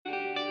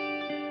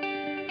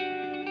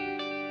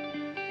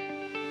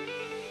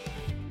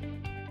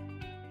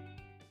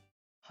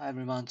Hi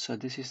everyone, so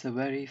this is the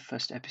very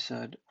first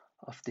episode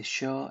of this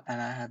show,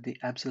 and I had the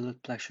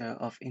absolute pleasure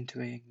of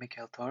interviewing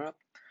Mikkel Thorup,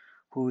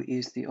 who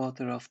is the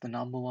author of the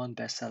number one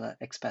bestseller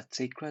Expat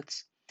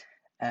Secrets,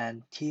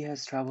 and he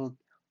has traveled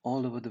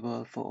all over the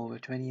world for over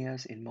 20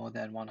 years in more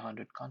than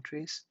 100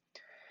 countries.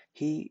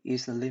 He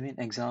is the living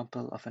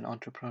example of an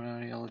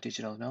entrepreneurial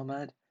digital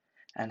nomad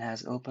and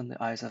has opened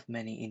the eyes of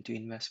many into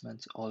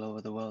investments all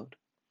over the world.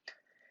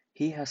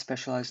 He has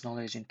specialized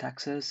knowledge in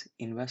taxes,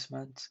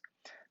 investments,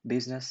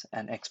 business,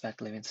 and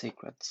expat living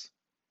secrets.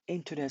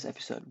 In today's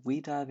episode, we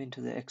dive into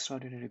the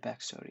extraordinary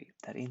backstory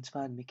that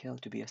inspired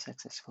Mikkel to be a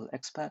successful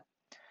expat.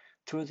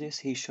 Through this,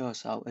 he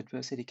shows how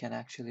adversity can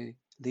actually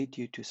lead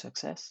you to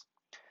success.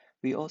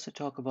 We also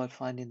talk about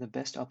finding the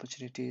best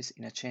opportunities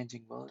in a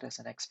changing world as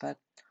an expat,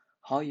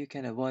 how you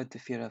can avoid the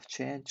fear of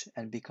change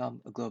and become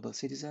a global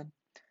citizen,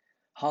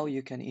 how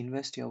you can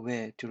invest your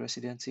way to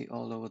residency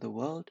all over the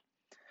world,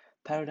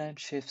 paradigm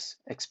shifts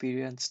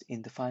experienced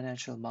in the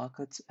financial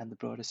markets and the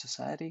broader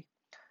society.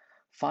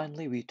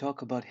 Finally, we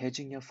talk about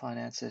hedging your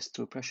finances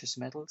through precious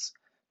metals,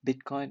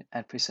 Bitcoin,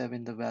 and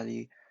preserving the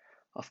value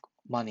of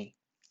money.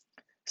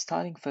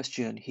 Starting 1st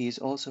June, he is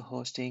also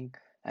hosting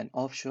an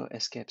offshore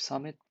escape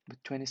summit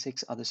with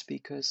 26 other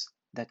speakers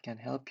that can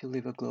help you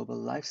live a global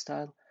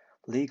lifestyle,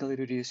 legally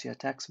reduce your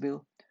tax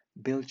bill,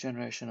 build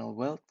generational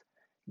wealth,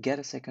 get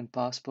a second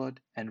passport,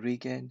 and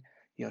regain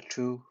your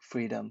true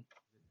freedom.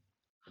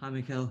 Hi,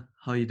 Mikhail.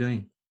 How are you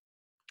doing?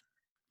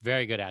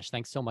 Very good, Ash.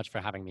 Thanks so much for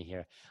having me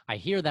here. I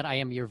hear that I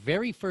am your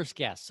very first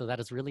guest, so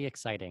that is really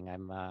exciting.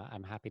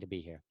 I'm happy to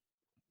be here.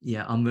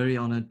 Yeah, I'm very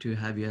honored to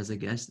have you as a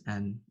guest,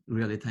 and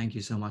really thank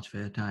you so much for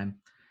your time.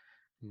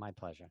 My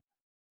pleasure.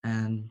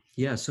 And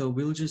yeah, so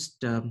we'll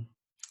just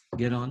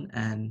get on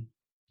and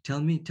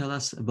tell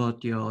us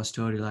about your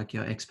story, like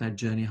your expat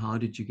journey. How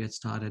did you get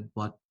started?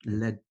 What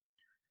led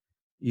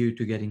you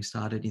to getting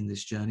started in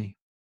this journey?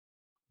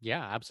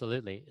 Yeah,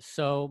 absolutely.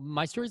 So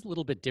my story is a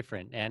little bit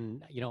different,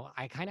 and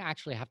I kind of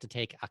actually have to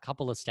take a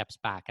couple of steps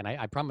back, and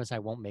I promise I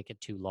won't make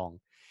it too long.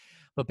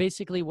 But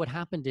basically, what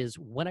happened is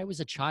when I was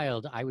a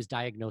child, I was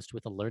diagnosed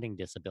with a learning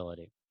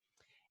disability.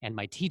 And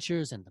my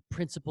teachers and the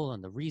principal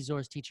and the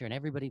resource teacher and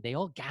everybody, they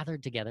all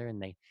gathered together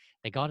and they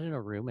got in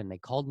a room and they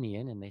called me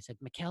in and they said,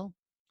 Mikkel,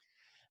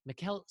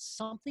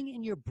 something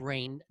in your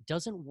brain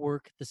doesn't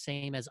work the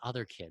same as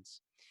other kids.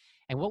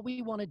 And what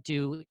we want to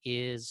do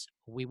is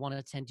we want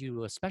to send you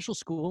to a special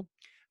school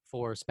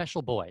for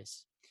special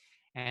boys.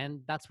 And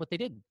that's what they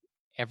did.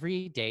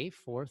 Every day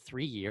for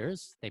 3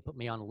 years, they put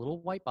me on a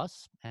little white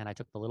bus, and I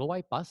took the little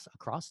white bus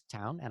across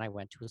town and I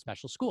went to a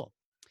special school.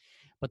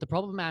 But the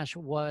problem, Ash,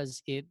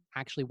 was it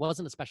actually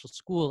wasn't a special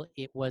school,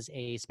 it was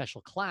a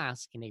special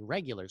class in a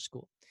regular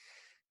school.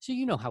 So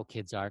you know how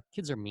kids are.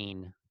 Kids are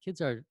mean.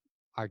 Kids are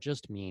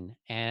just mean.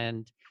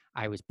 And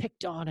I was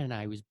picked on and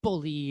I was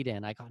bullied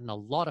and I got in a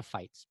lot of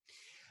fights.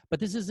 But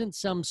this isn't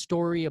some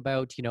story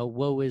about,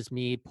 woe is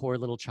me, poor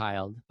little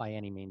child by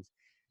any means.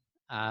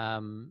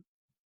 Um,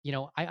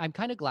 I'm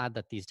kind of glad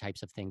that these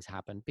types of things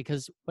happen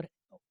because what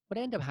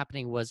ended up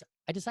happening was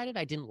I decided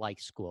I didn't like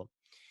school.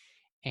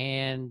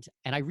 And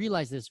I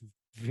realized this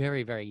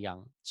very, very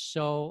young.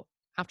 So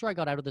after I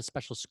got out of this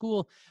special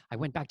school, I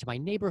went back to my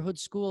neighborhood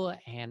school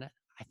and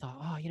I thought,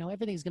 oh,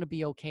 everything's going to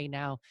be okay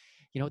now.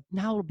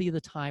 Now will be the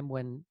time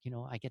when,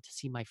 I get to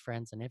see my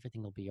friends and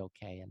everything will be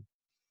okay. And,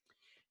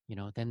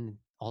 then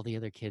all the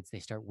other kids, they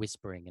start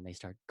whispering and they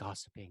start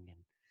gossiping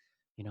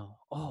and,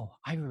 oh,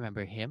 I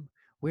remember him.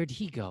 Where'd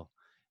he go?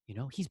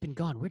 He's been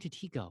gone. Where did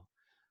he go?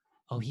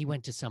 Oh, he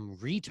went to some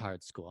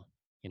retard school.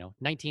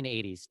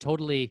 1980s,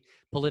 totally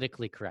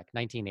politically correct.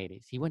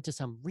 1980s. He went to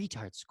some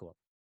retard school,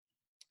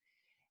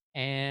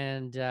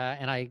 and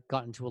I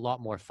got into a lot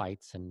more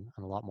fights and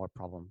a lot more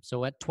problems.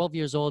 So at 12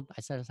 years old,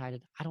 I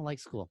decided I don't like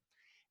school,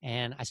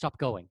 and I stopped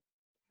going.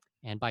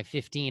 And by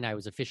 15, I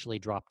was officially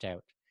dropped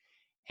out,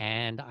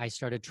 and I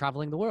started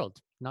traveling the world.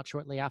 Not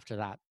shortly after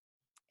that.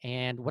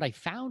 And what I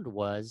found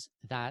was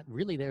that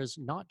really there's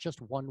not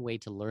just one way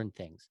to learn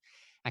things.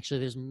 Actually,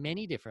 there's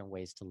many different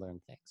ways to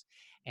learn things.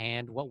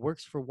 And what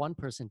works for one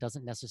person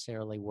doesn't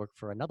necessarily work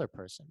for another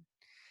person.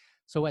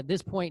 So at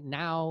this point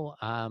now,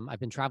 I've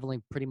been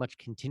traveling pretty much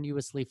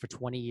continuously for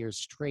 20 years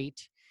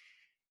straight.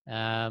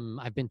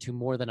 I've been to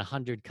more than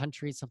 100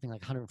 countries, something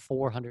like 104,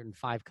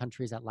 105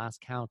 countries at last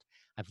count.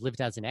 I've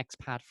lived as an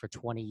expat for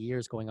 20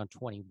 years, going on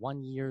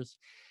 21 years.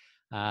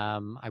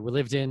 I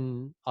lived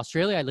in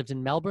Australia. I lived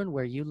in Melbourne,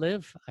 where you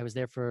live. I was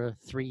there for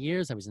 3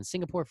 years. I was in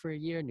Singapore for a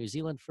year, New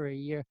Zealand for a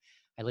year.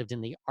 I lived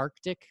in the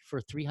Arctic for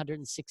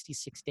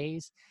 366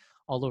 days,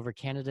 all over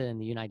Canada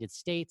and the United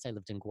States. I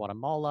lived in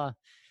Guatemala.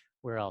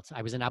 Where else?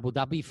 I was in Abu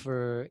Dhabi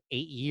for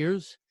 8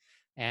 years.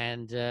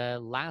 And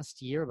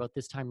last year, about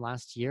this time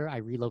last year, I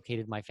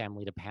relocated my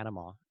family to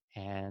Panama.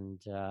 And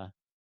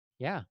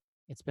yeah,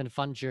 it's been a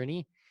fun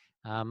journey.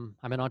 I'm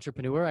an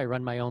entrepreneur. I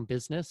run my own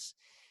business.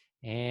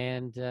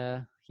 And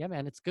yeah,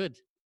 man, it's good.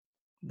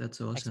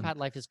 That's awesome. Expat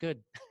life is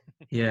good.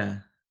 Yeah,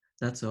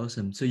 that's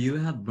awesome. So you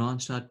have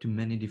branched out to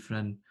many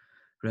different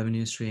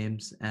revenue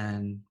streams,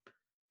 and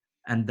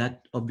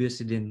that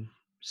obviously didn't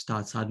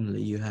start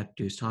suddenly. You had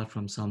to start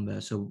from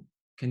somewhere. So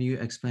can you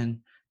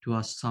explain to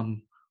us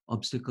some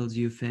obstacles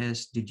you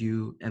faced? Did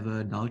you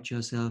ever doubt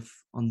yourself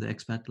on the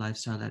expat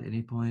lifestyle at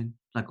any point?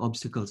 Like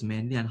obstacles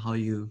mainly, and how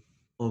you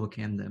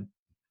overcame them?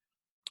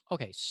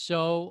 Okay,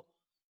 so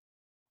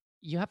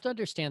you have to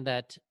understand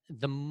that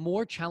the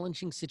more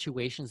challenging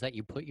situations that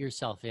you put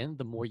yourself in,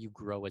 the more you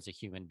grow as a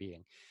human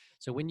being.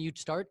 So when you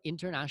start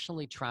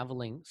internationally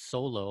traveling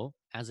solo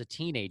as a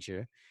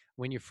teenager,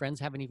 when your friends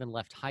haven't even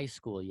left high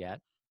school yet,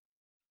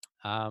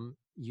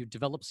 you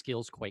develop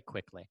skills quite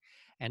quickly,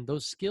 and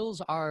those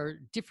skills are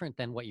different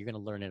than what you're going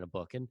to learn in a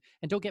book. And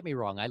don't get me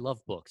wrong, I love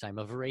books. I'm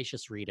a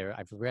voracious reader.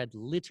 I've read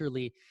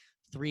literally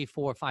 3,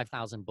 4,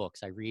 5,000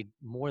 books. I read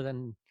more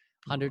than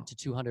 100 Wow. to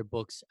 200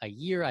 books a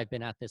year. I've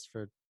been at this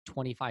for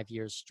 25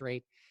 years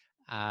straight.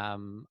 I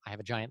have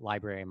a giant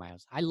library in my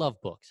house. I love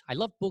books. I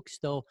love books,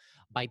 though,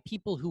 by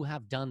people who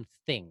have done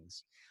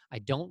things. I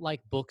don't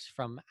like books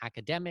from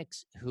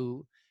academics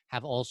who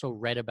have also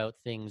read about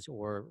things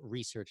or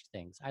researched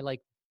things. I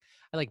like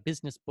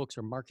business books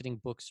or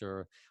marketing books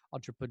or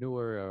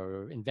entrepreneur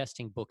or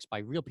investing books by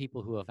real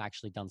people who have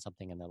actually done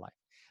something in their life.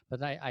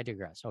 But I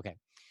digress. Okay.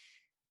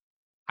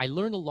 I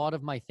learned a lot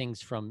of my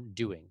things from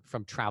doing,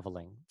 from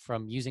traveling,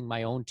 from using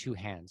my own two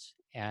hands.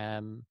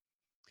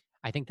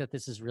 I think that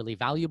this is really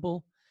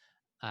valuable.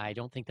 I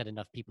don't think that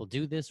enough people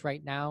do this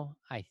right now.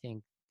 I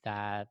think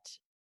that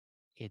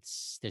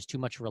there's too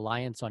much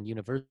reliance on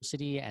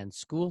university and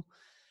school.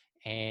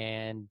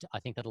 And I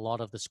think that a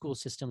lot of the school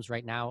systems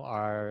right now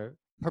are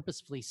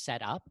purposefully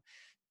set up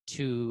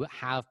to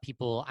have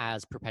people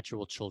as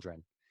perpetual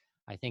children.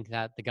 I think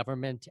that the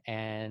government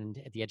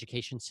and the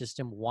education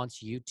system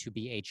wants you to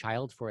be a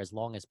child for as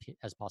long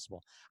as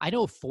possible. I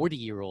know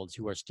 40-year-olds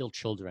who are still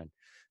children,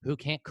 who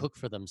can't cook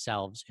for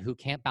themselves, who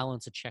can't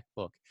balance a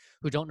checkbook,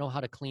 who don't know how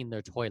to clean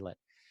their toilet.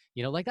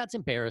 Like that's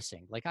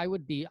embarrassing. Like I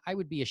would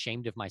be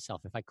ashamed of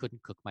myself if I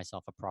couldn't cook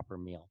myself a proper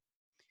meal.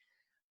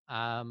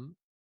 Um,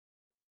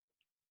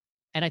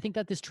 and I think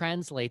that this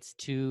translates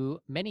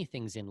to many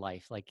things in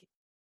life. Like,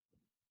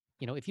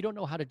 if you don't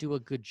know how to do a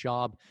good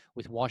job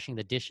with washing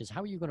the dishes,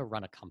 how are you going to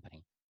run a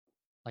company?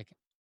 Like,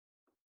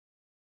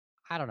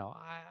 I don't know.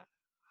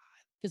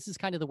 This is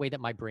kind of the way that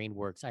my brain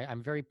works.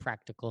 I'm very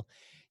practical.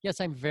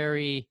 Yes, I'm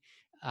very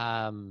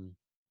um,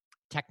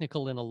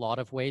 technical in a lot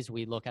of ways.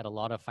 We look at a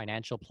lot of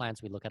financial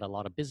plans. We look at a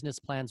lot of business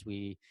plans.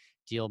 We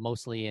deal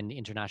mostly in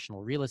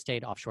international real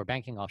estate, offshore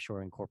banking,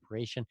 offshore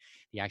incorporation,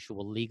 the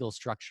actual legal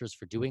structures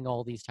for doing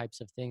all these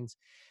types of things.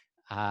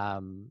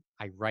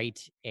 I write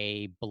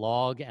a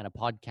blog and a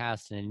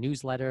podcast and a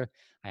newsletter.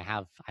 I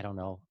have, I don't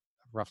know,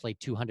 roughly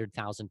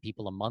 200,000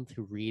 people a month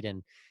who read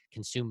and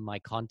consume my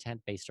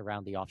content based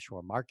around the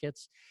offshore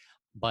markets.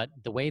 But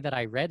the way that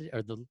I read,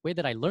 or the way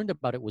that I learned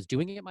about it, was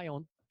doing it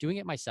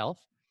myself,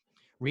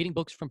 reading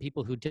books from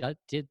people who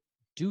did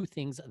do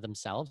things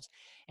themselves.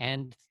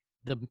 And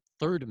the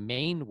third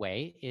main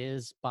way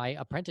is by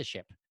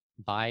apprenticeship,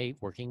 by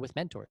working with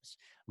mentors.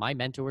 My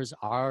mentors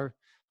are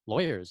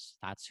lawyers.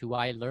 That's who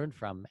I learned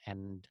from.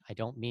 And I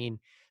don't mean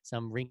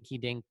some rinky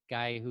dink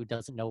guy who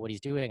doesn't know what he's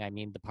doing. I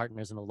mean the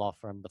partners in the law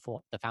firm,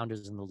 the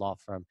founders in the law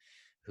firm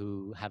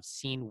who have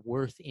seen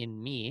worth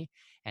in me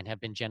and have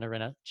been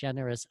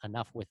generous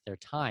enough with their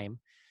time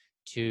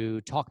to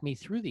talk me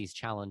through these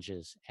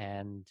challenges.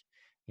 And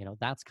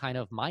that's kind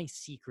of my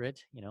secret,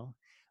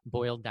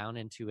 boiled down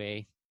into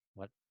a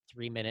what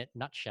 3-minute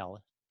nutshell,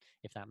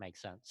 if that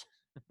makes sense.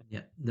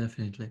 Yeah,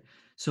 definitely.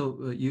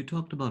 So you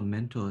talked about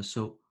mentors.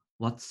 So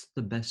what's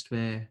the best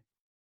way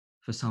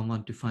for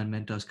someone to find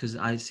mentors? Because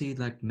I see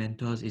like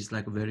mentors is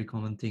like a very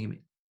common thing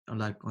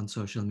like on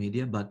social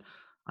media, but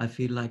I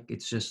feel like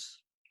it's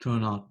just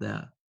thrown out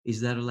there.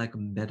 Is there like a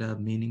better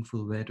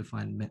meaningful way to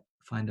find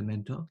a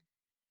mentor?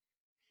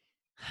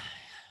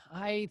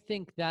 I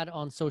think that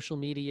on social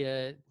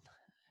media,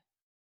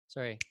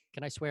 sorry,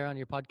 can I swear on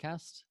your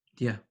podcast?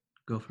 Yeah,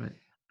 go for it.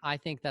 I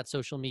think that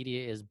social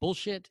media is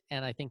bullshit.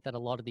 And I think that a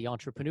lot of the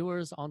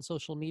entrepreneurs on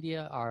social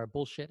media are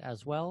bullshit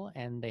as well.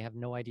 And they have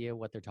no idea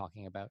what they're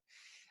talking about.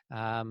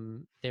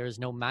 There is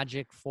no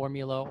magic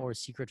formula or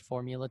secret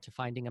formula to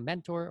finding a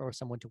mentor or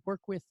someone to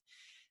work with.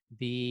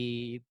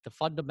 The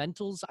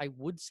fundamentals, I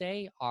would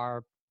say,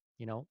 are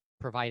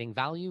providing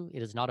value.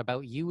 It is not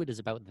about you, it is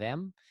about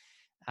them.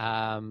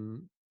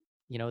 um,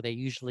 they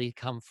usually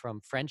come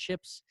from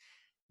friendships.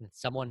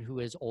 Someone who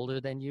is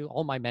older than you.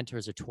 All my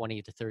mentors are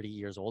 20 to 30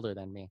 years older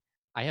than me.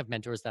 I have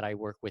mentors that I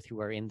work with who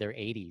are in their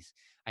 80s.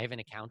 I have an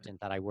accountant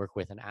that I work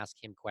with and ask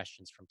him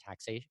questions from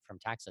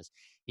taxes.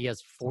 He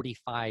has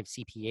 45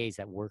 CPAs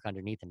that work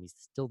underneath him. He's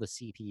still the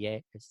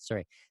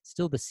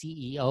still the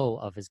CEO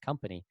of his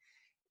company,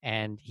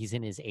 and he's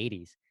in his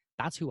 80s.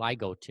 That's who I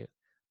go to.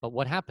 But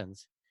what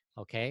happens?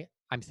 Okay,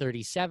 I'm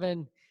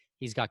 37.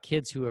 He's got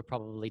kids who are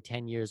probably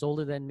 10 years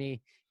older than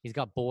me. He's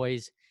got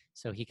boys.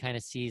 So he kind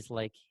of sees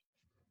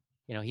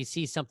he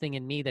sees something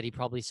in me that he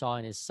probably saw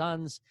in his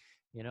sons.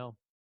 You know,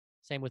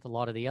 same with a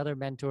lot of the other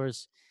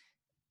mentors.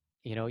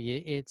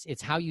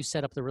 It's how you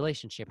set up the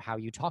relationship, how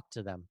you talk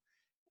to them,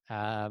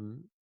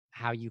 um,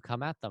 how you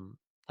come at them.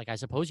 like I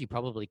suppose you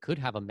probably could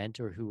have a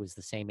mentor who was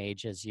the same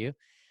age as you.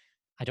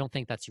 I don't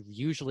think that's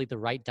usually the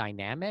right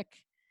dynamic.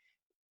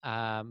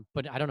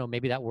 But I don't know,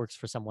 maybe that works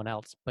for someone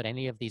else. But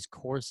any of these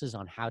courses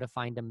on how to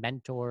find a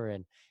mentor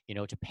and,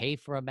 to pay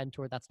for a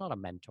mentor, that's not a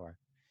mentor.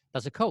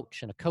 That's a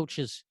coach. And a coach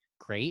is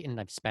great. And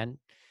I've spent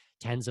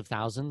tens of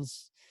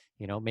thousands,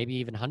 maybe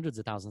even hundreds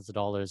of thousands of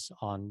dollars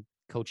on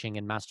coaching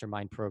and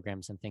mastermind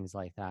programs and things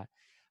like that.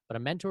 But a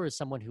mentor is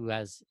someone who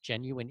has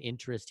genuine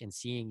interest in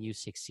seeing you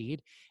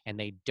succeed, and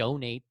they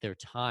donate their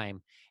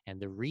time and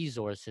their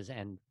resources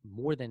and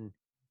more than,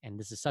 and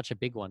this is such a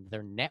big one,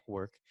 their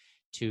network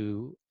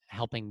to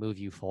helping move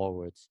you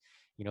forwards.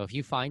 If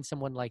you find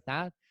someone like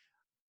that,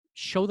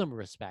 show them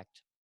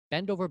respect,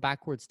 bend over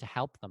backwards to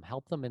help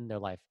them in their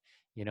life.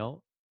 You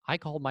know, I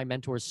call my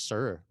mentors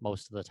sir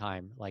most of the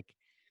time. Like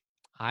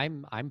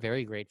I'm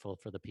very grateful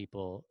for the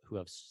people who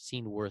have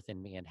seen worth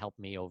in me and helped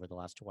me over the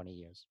last 20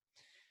 years.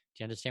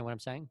 Do you understand what I'm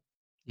saying?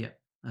 Yeah,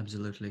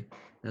 absolutely.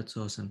 That's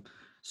awesome.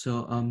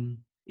 So,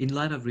 in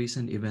light of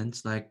recent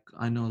events, like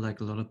I know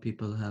like a lot of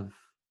people have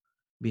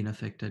been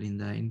affected in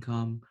their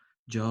income,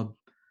 job,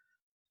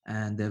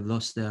 and they've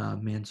lost their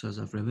main source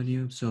of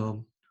revenue.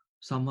 So,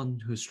 someone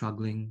who's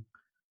struggling,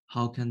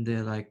 how can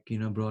they like,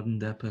 broaden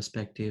their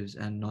perspectives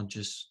and not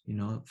just,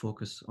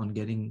 focus on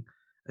getting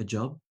a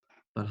job,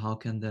 but how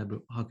can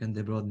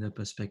they broaden their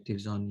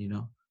perspectives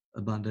on,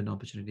 abundant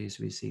opportunities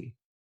we see?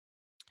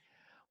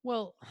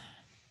 Well,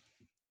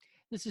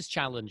 this is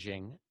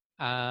challenging.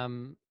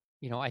 Um,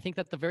 I think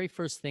that the very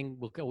first thing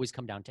will always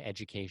come down to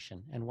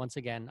education. And once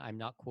again, I'm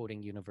not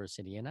quoting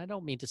university, and I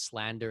don't mean to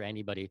slander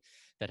anybody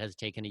that has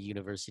taken a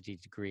university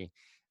degree.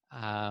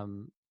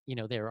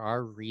 There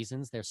are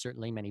reasons. There's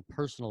certainly many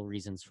personal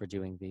reasons for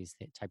doing these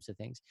types of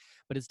things,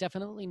 but it's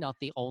definitely not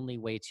the only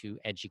way to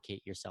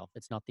educate yourself.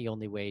 It's not the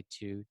only way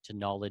to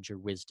knowledge or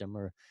wisdom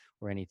or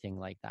anything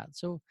like that.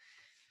 So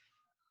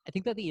I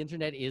think that the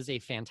internet is a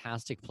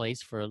fantastic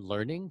place for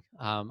learning.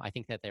 I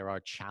think that there are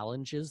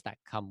challenges that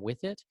come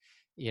with it.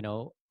 You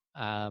know,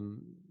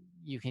 um,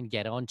 you can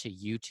get onto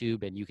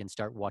YouTube and you can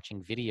start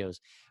watching videos,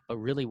 but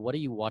really, what are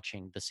you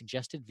watching? The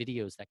suggested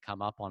videos that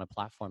come up on a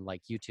platform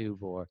like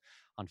YouTube or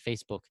on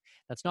Facebook,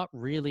 that's not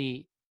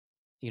really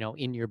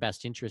in your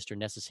best interest or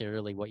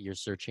necessarily what you're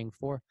searching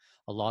for.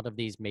 A lot of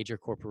these major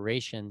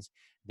corporations,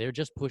 they're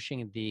just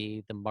pushing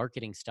the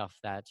marketing stuff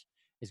that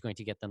is going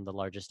to get them the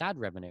largest ad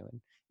revenue.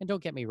 And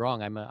don't get me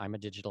wrong, I'm a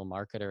digital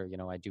marketer.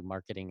 I do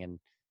marketing and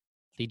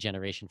lead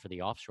generation for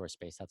the offshore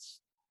space. That's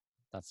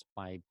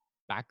my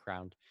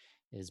background,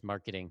 is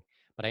marketing,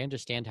 but I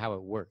understand how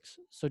it works.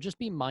 So just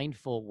be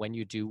mindful when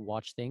you do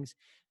watch things,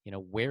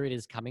 where it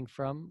is coming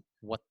from,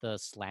 what the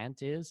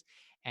slant is,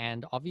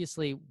 and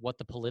obviously what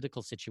the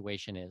political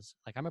situation is.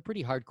 Like, I'm a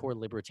pretty hardcore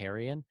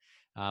libertarian,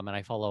 and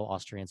I follow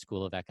Austrian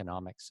School of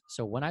Economics.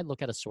 So when I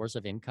look at a source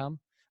of income,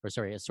 or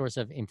sorry, a source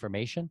of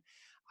information,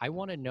 I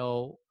want to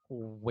know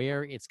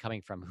where it's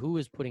coming from, who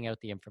is putting out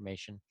the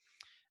information.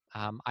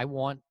 I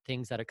want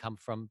things that have come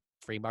from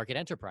free market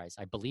enterprise.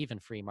 I believe in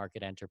free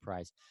market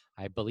enterprise.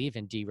 I believe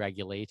in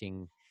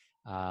deregulating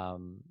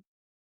um,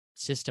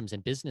 systems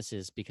and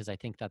businesses, because I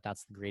think that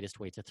that's the greatest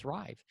way to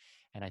thrive.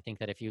 And I think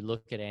that if you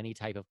look at any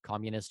type of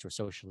communist or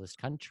socialist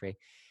country,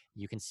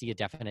 you can see a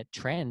definite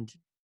trend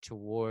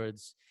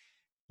towards,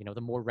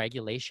 the more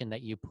regulation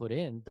that you put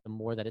in, the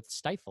more that it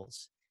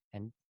stifles.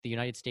 And the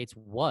United States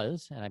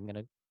was, and I'm going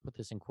to put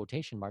this in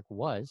quotation mark,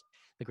 was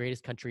the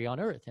greatest country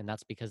on earth. And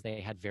that's because they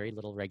had very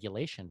little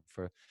regulation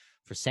for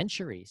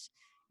centuries.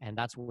 And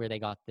that's where they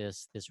got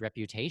this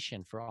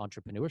reputation for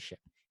entrepreneurship.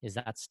 Is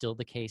that still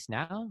the case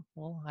now?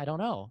 Well, I don't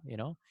know.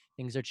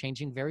 Things are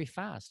changing very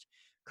fast.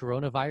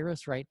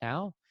 Coronavirus right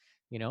now,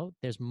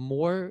 there's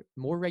more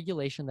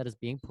regulation that is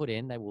being put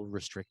in that will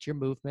restrict your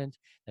movement,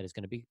 that is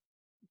going to be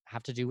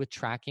have to do with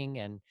tracking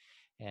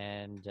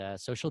and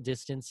social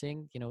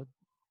distancing.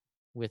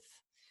 With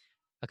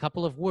a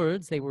couple of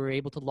words, they were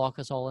able to lock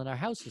us all in our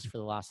houses for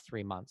the last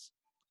 3 months.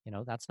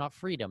 That's not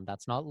freedom.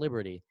 That's not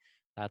liberty.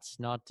 That's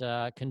not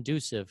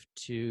conducive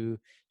to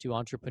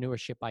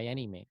entrepreneurship by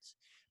any means.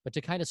 But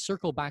to kind of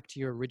circle back to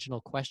your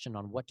original question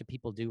on what do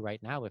people do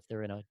right now if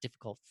they're in a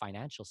difficult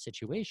financial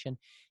situation,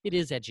 it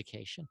is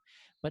education.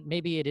 But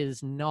maybe it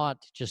is not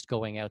just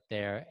going out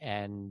there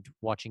and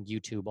watching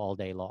YouTube all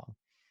day long.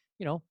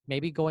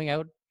 Maybe going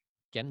out,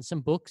 getting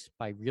some books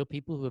by real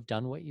people who have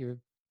done what you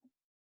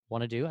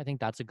want to do. I think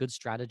that's a good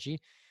strategy.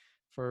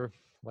 For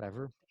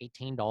whatever,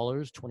 $18,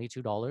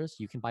 $22,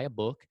 you can buy a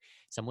book.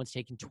 Someone's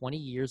taken 20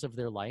 years of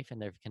their life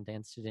and they've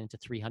condensed it into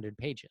 300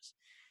 pages.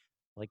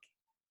 Like,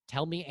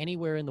 tell me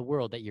anywhere in the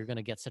world that you're going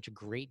to get such a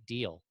great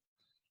deal.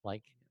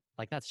 Like,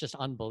 like that's just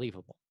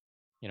unbelievable.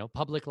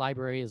 Public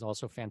library is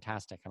also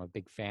fantastic. I'm a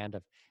big fan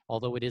of,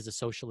 although it is a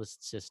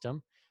socialist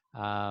system,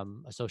 a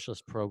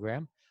socialist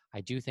program,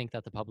 I do think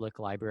that the public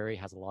library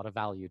has a lot of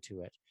value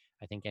to it.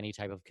 I think any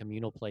type of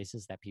communal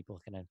places that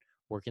people can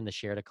work in the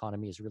shared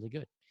economy is really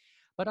good.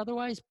 But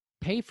otherwise,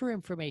 pay for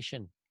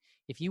information.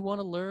 If you want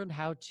to learn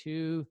how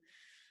to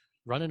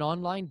run an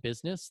online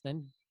business,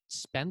 then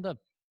spend the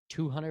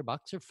 $200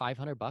 or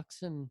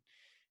 $500 and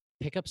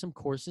pick up some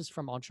courses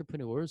from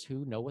entrepreneurs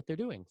who know what they're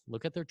doing.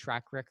 Look at their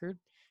track record.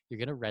 You're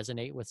going to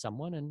resonate with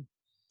someone and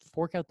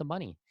fork out the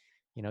money.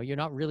 You're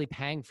not really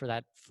paying for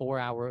that 4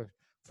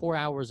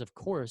 hours of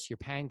course. You're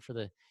paying for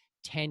the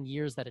 10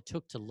 years that it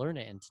took to learn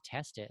it and to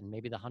test it, and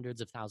maybe the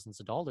hundreds of thousands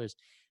of dollars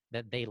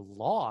that they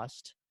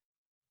lost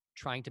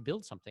trying to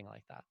build something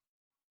like that.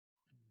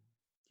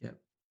 Yeah,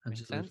 Make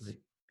sense? absolutely.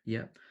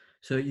 Yeah.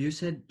 So you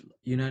said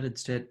United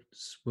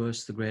States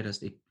was the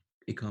greatest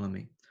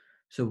economy.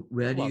 So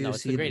where do Well, you no,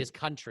 it's the see the greatest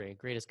country.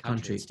 It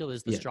country? still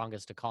is the Yeah,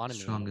 strongest economy in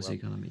the strongest world.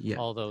 economy. Yeah,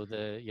 Although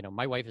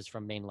my wife is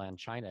from mainland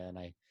China, and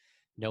I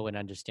know and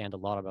understand a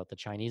lot about the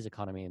Chinese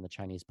economy and the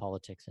Chinese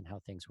politics and how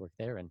things work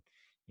there. And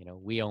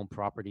we own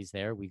properties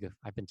there.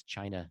 I've been to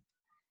China,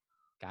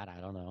 God, I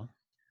don't know,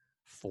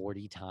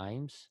 40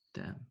 times,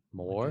 damn.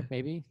 more Okay.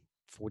 maybe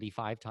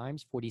 45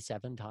 times,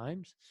 47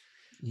 times.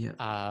 Yeah.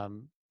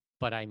 Um,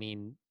 but I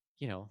mean,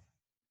 you know,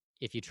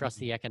 if you trust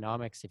Mhm. the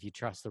economics, if you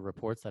trust the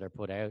reports that are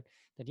put out,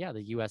 then yeah,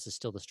 the US is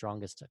still the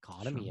strongest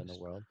economy in the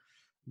Strongest. world.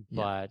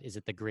 Yeah. But is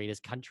it the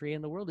greatest country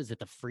in the world? Is it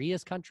the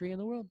freest country in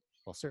the world?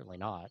 Well, certainly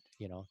not.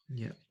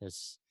 Yeah.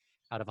 There's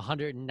out of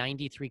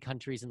 193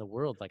 countries in the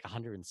world, like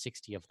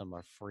 160 of them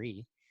are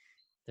free.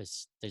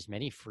 There's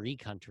many free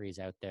countries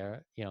out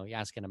there. You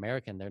ask an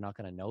American, they're not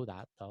going to know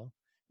that though.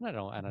 And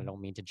I Mhm.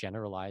 don't mean to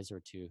generalize or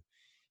to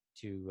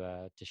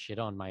shit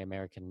on my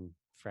American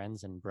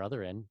friends and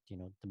brethren.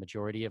 The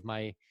majority of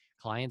my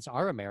clients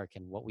are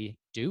American. What we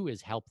do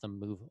is help them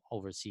move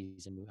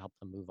overseas and help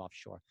them move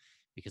offshore,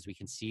 because we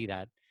can see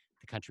that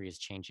the country is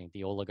changing.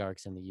 The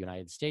oligarchs in the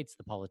United States,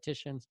 the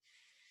politicians,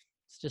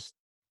 it's just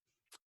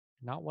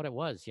not what it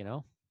was.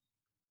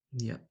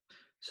 Yeah.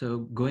 So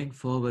going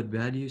forward,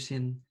 where do you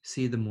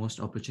see the most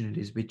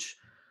opportunities? Which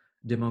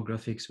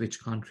demographics, which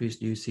countries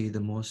do you see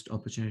the most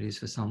opportunities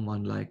for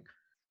someone like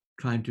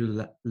trying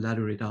to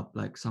ladder it up,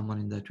 like someone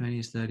in their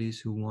 20s, 30s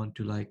who want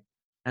to, like,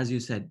 as you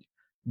said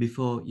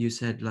before, you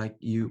said like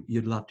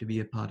you'd love to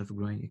be a part of a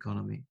growing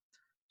economy.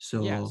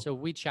 Yeah, So so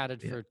we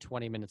chatted yeah, for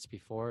 20 minutes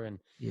before, and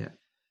yeah,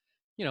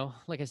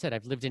 like I said,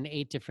 I've lived in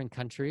 8 different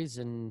countries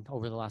and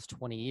over the last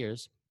 20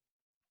 years.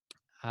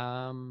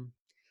 Um,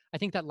 I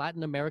think that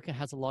Latin America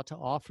has a lot to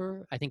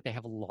offer. I think they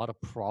have a lot of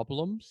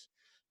problems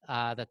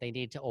that they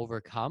need to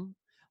overcome,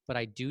 but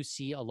I do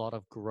see a lot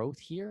of growth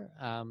here.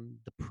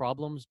 The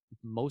problems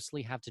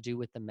mostly have to do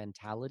with the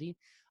mentality.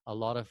 A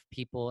lot of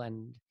people,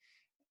 and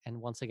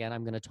once again,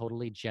 I'm going to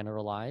totally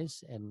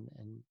generalize, and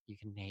you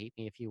can hate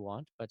me if you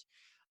want, but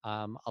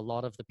a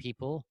lot of the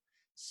people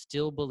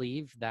still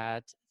believe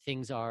that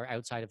things are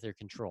outside of their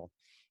control.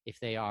 If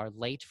they are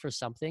late for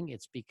something,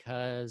 it's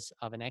because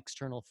of an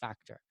external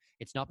factor.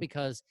 It's not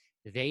because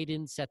they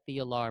didn't set the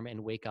alarm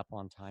and wake up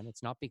on time.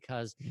 It's not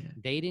because yeah,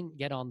 they didn't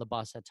get on the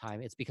bus at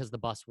time. It's because the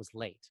bus was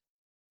late.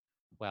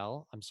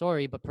 Well, I'm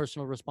sorry, but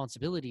personal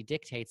responsibility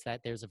dictates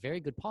that there's a very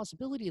good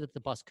possibility that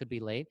the bus could be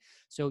late.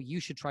 So you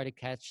should try to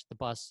catch the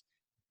bus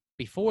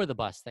before the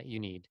bus that you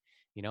need,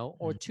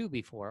 or mm, two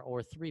before,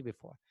 or three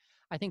before.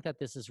 I think that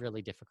this is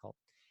really difficult.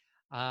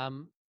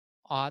 Um,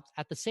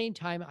 at the same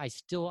time,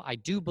 I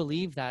do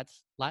believe that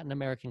Latin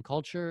American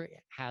culture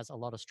has a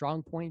lot of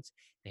strong points.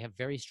 They have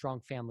very strong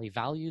family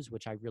values,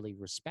 which I really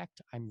respect.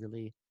 I'm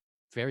really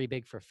very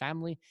big for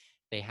family.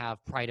 They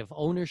have pride of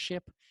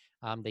ownership.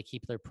 They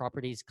keep their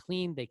properties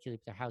clean. They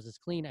keep their houses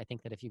clean. I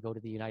think that if you go to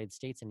the United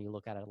States and you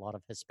look at a lot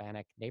of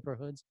Hispanic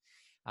neighborhoods,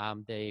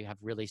 they have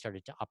really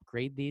started to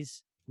upgrade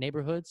these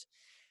neighborhoods.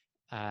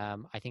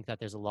 I think that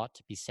there's a lot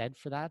to be said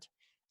for that.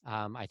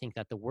 I think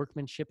that the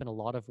workmanship in a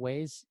lot of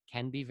ways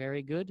can be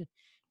very good.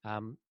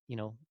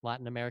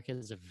 Latin America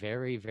is a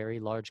very, very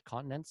large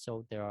continent,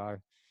 so there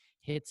are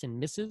hits and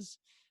misses.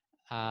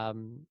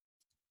 Um,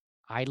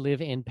 I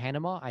live in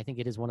Panama. I think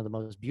it is one of the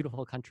most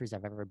beautiful countries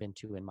I've ever been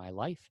to in my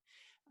life.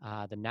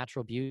 The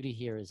natural beauty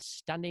here is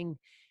stunning.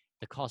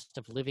 The cost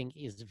of living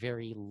is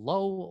very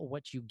low.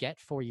 What you get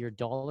for your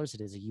dollars,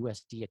 it is a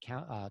USD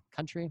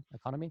country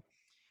economy.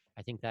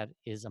 I think that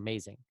is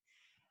amazing.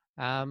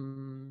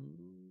 Um,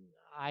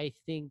 I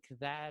think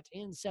that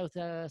in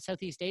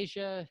Southeast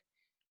Asia,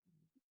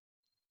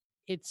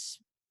 it's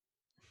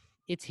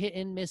it's hit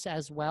and miss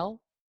as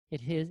well.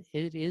 It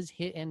is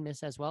hit and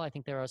miss as well. I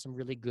think there are some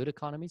really good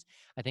economies.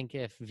 I think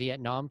if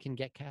Vietnam can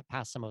get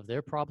past some of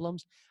their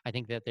problems, I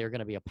think that they're going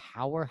to be a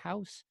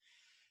powerhouse.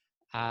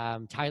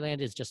 Thailand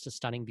is just a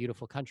stunning,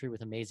 beautiful country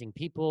with amazing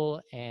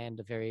people and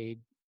a very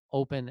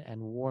open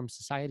and warm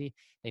society.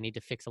 They need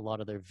to fix a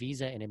lot of their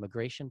visa and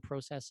immigration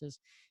processes.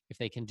 If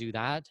they can do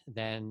that,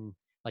 then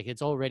like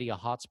it's already a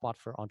hotspot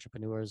for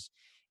entrepreneurs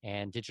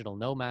and digital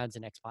nomads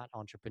and expat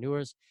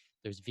entrepreneurs.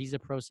 Their visa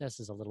process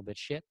is a little bit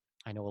shit.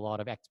 I know a lot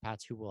of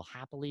expats who will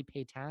happily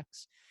pay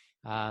tax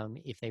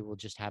if they will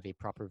just have a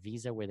proper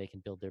visa where they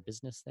can build their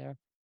business there.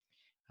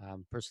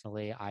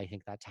 Personally, I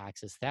think that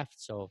tax is theft,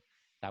 so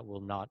that will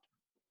not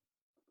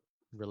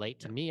relate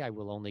to yeah, me. I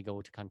will only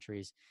go to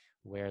countries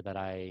where that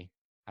I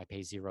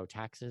pay zero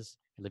taxes.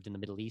 I lived in the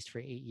Middle East for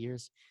 8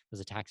 years. It was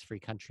a tax-free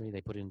country.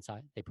 They put in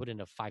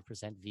a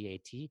 5%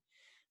 VAT.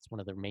 It's one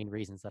of the main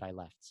reasons that I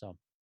left. So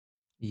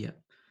yeah.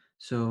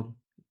 So,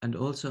 and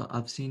also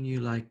I've seen you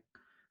like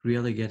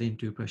really get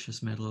into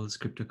precious metals,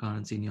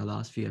 cryptocurrency in your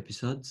last few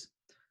episodes.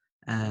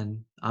 Hmm.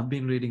 And I've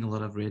been reading a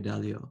lot of Ray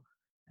Dalio,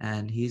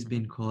 and he's Hmm.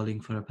 been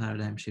calling for a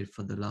paradigm shift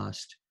for the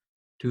last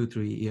 2,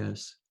 3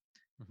 years.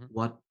 Hmm.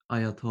 What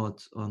are your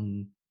thoughts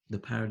on the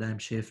paradigm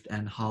shift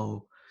and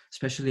how,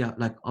 especially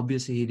like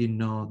obviously he didn't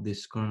know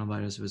this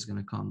coronavirus was going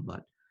to come,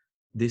 but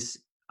this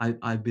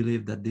I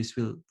believe that this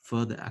will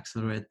further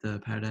accelerate the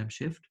paradigm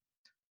shift.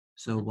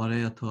 So Hmm. what are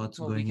your thoughts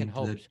Well, we going can into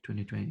hope. the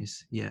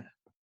 2020s? Yeah,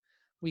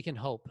 We can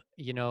hope.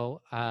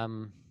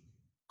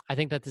 I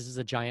think that this is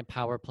a giant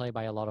power play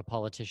by a lot of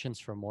politicians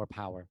for more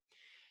power.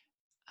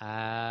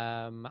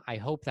 I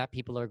hope that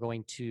people are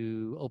going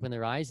to open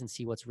their eyes and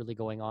see what's really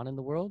going on in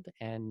the world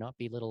and not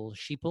be little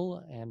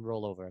sheeple and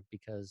roll over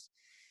because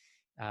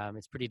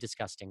it's pretty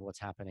disgusting what's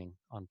happening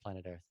on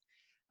planet Earth.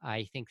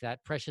 I think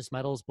that precious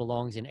metals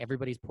belongs in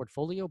everybody's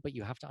portfolio, but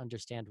you have to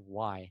understand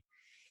why.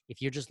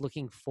 If you're just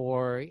looking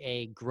for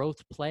a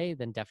growth play,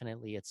 then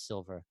definitely it's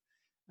silver.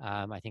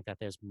 I think that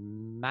there's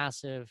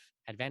massive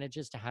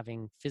advantages to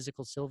having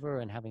physical silver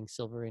and having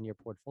silver in your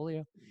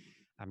portfolio.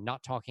 I'm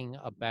not talking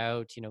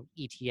about,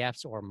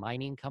 ETFs or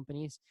mining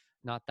companies.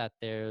 Not that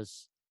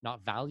there's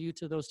not value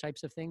to those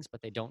types of things,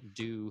 but they don't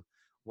do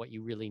what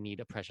you really need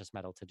a precious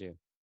metal to do.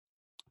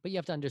 But you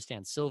have to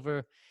understand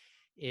silver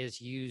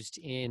is used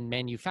in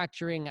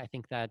manufacturing. I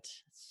think that,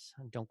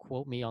 don't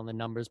quote me on the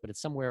numbers, but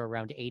it's somewhere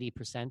around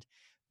 80%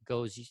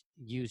 goes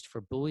used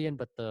for bullion,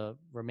 but the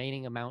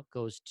remaining amount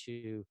goes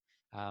to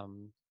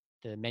um,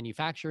 the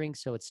manufacturing.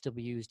 So it's still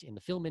used in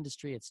the film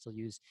industry. It's still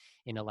used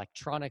in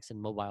electronics and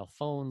mobile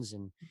phones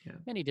and yeah,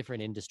 many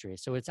different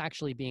industries. So it's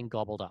actually being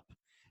gobbled up.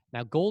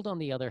 Now, gold, on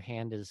the other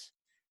hand, is,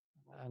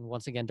 and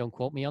once again, don't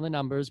quote me on the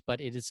numbers, but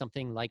it is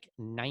something like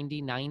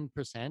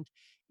 99%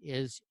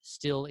 is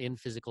still in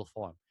physical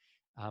form.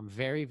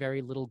 Very,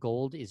 very little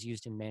gold is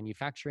used in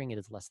manufacturing. It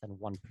is less than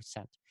 1%,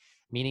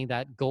 meaning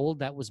that gold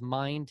that was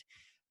mined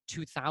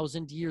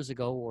 2,000 years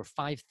ago or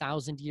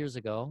 5,000 years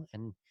ago,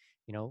 and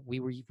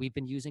we've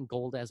been using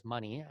gold as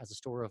money, as a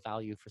store of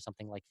value for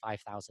something like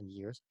 5,000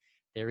 years.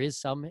 There is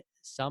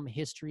some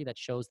history that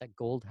shows that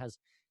gold has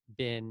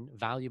been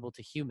valuable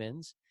to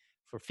humans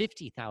for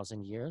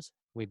 50,000 years.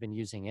 We've been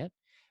using it,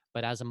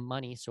 but as a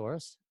money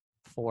source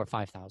for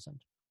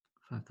 5,000.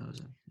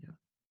 5,000. Yeah,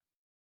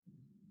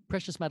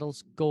 Precious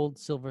metals, gold,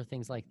 silver,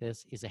 things like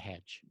this is a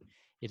hedge.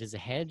 It is a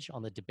hedge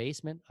on the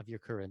debasement of your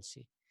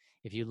currency.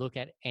 If you look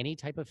at any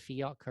type of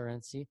fiat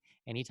currency,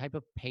 any type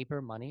of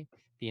paper money,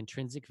 the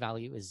intrinsic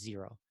value is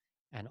zero,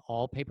 and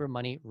all paper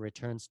money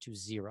returns to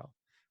zero.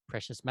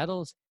 Precious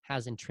metals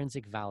has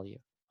intrinsic value.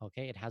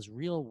 Okay, it has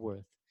real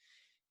worth.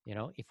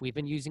 If we've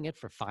been using it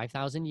for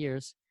 5,000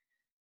 years,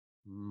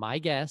 my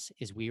guess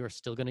is we are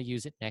still going to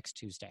use it next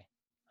Tuesday.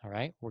 All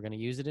right. We're going to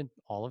use it in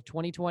all of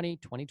 2020,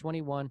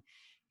 2021.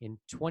 In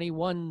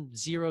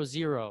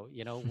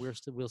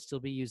 2100, we'll still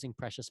be using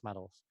precious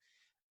metals.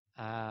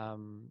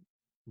 Um,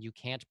 you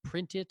can't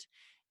print it.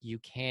 You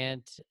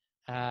can't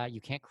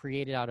you can't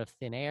create it out of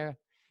thin air.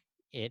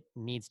 It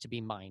needs to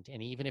be mined.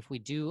 And even if we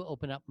do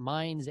open up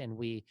mines and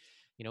we,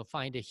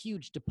 find a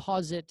huge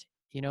deposit,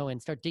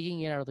 and start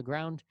digging it out of the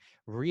ground,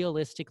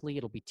 realistically,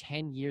 it'll be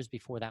 10 years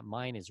before that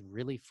mine is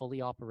really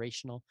fully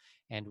operational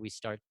and we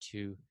start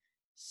to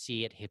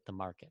see it hit the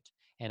market.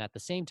 And at the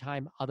same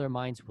time, other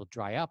mines will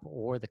dry up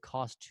or the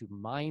cost to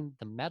mine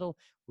the metal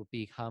will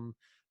become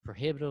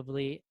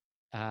prohibitively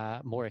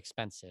more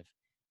expensive.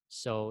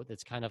 So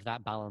it's kind of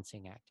that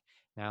balancing act.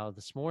 Now,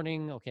 this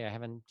morning, okay,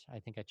 I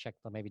think I checked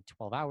maybe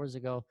 12 hours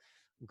ago.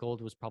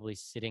 Gold was probably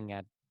sitting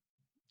at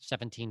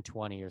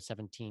 1720 or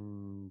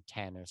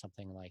 1710 or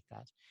something like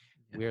that.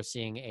 yeah, We're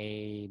seeing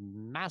a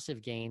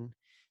massive gain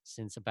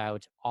since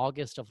about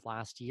August of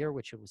last year,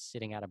 which it was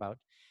sitting at about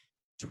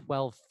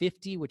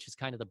 1250, which is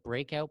kind of the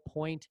breakout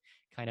point.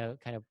 Kind of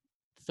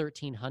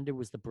 1300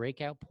 was the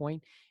breakout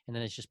point, and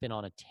then it's just been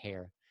on a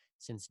tear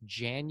since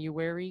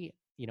January.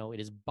 It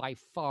is by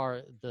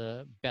far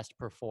the best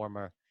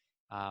performer.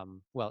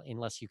 Well,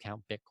 unless you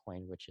count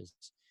Bitcoin, which is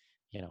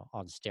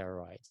on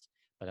steroids,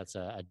 but that's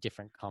a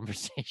different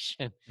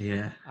conversation.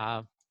 yeah.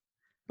 uh,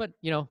 but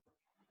So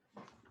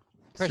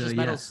precious yeah,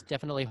 metals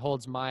definitely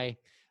holds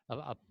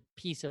a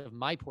piece of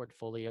my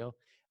portfolio.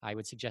 I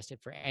would suggest it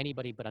for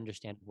anybody, but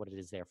understand what it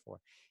is there for.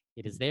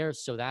 It is there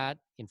so that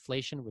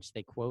inflation, which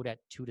they quote at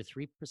 2 to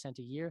 3%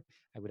 a year,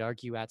 I would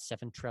argue at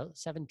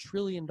 $7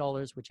 trillion,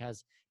 which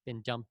has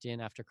been dumped in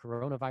after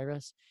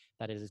coronavirus,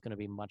 that it is going to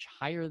be much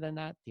higher than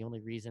that. The only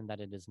reason that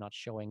it is not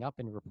showing up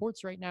in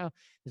reports right now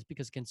is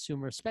because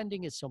consumer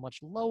spending is so much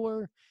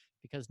lower,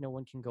 because no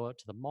one can go out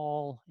to the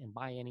mall and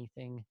buy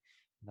anything.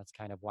 And that's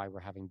kind of why we're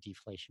having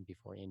deflation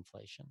before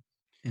inflation.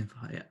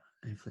 yeah,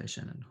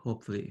 inflation and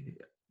hopefully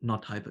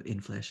not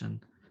hyperinflation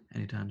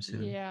anytime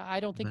soon. Yeah, I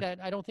don't think But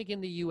that. I don't think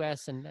in the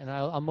U.S. and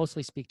I'll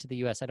mostly speak to the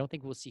U.S. I don't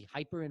think we'll see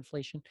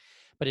hyperinflation,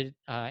 but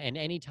and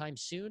anytime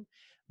soon.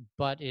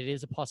 But it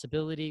is a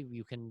possibility.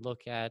 You can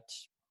look at,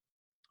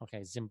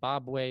 okay,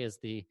 Zimbabwe is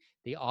the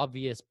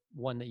obvious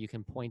one that you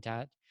can point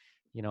at.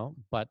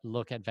 But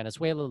look at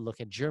Venezuela,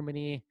 look at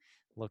Germany,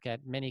 look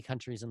at many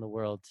countries in the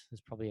world.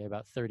 There's probably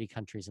about 30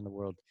 countries in the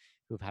world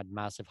who've had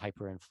massive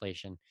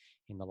hyperinflation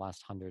in the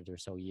last 100 or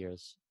so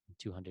years,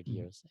 200 mm,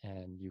 years.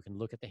 And you can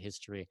look at the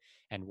history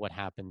and what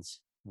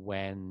happens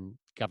when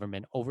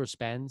government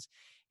overspends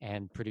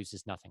and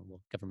produces nothing.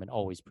 Well, government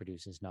always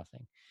produces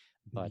nothing,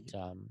 but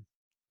yeah,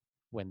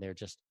 when they're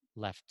just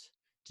left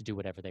to do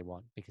whatever they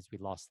want because we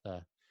lost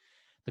the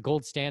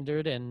gold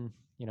standard, and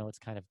it's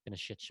kind of been a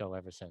shit show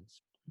ever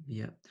since.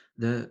 yeah.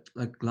 The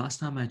like last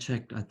time I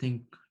checked, I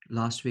think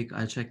last week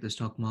I checked the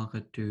stock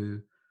market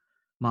to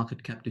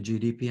market cap to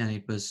GDP, and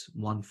it was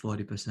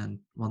 140%,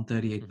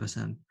 Mm-hmm.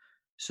 138%.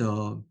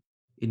 So,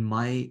 in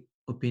my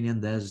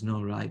opinion, there's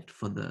no right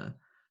for the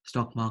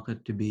stock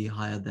market to be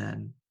higher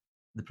than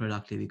the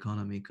productive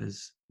economy,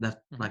 because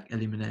that Mm-hmm. like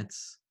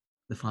eliminates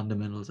the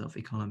fundamentals of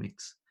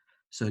economics.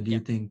 So, do Yeah.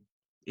 you think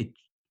it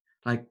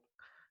like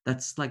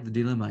that's like the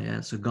dilemma?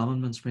 Yeah. So,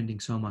 government's printing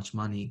so much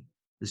money,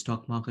 the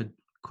stock market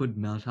could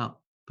melt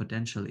up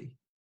potentially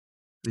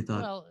without.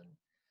 Well,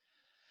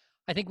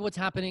 I think what's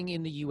happening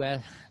in the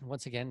U.S.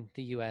 once again,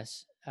 the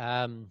U.S.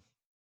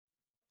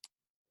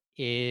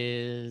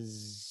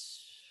 Is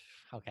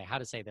okay. How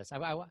to say this? I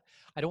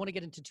don't want to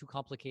get into too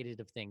complicated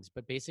of things,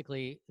 but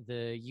basically,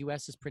 the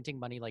U.S. is printing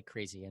money like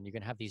crazy, and you're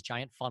going to have these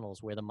giant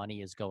funnels where the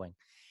money is going,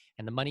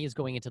 and the money is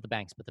going into the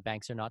banks, but the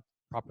banks are not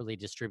properly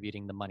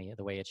distributing the money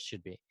the way it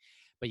should be.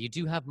 But you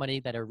do have money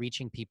that are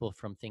reaching people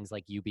from things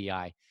like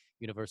UBI,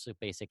 Universal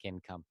Basic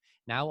Income.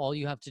 Now, all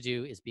you have to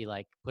do is be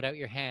like, put out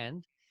your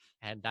hand,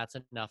 and that's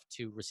enough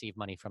to receive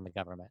money from the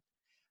government.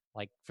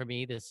 Like for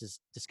me, this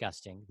is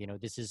disgusting.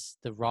 This is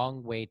the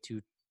wrong way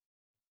to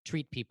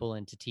treat people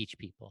and to teach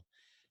people.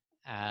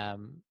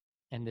 Um,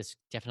 and this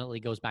definitely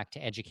goes back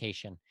to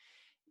education.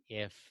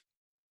 If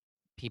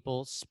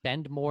people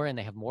spend more and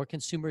they have more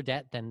consumer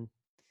debt than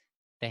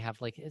they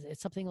have, like,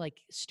 it's something like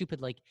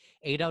stupid, like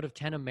 8 out of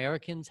 10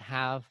 Americans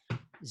have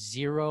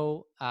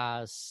zero,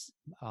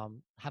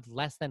 have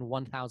less than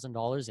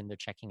 $1,000 in their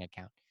checking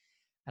account.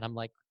 And I'm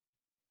like,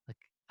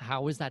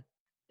 how is that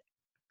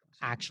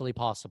actually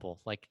possible?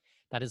 Like,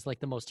 that is like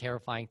the most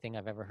terrifying thing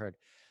I've ever heard.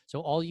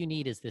 So all you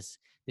need is this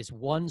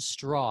one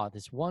straw,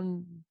 this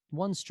one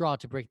straw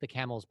to break the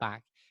camel's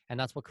back, and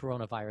that's what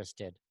coronavirus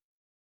did.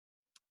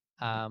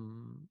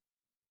 Um,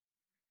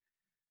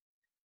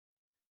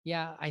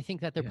 yeah, I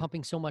think that they're Yeah,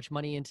 pumping so much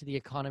money into the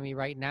economy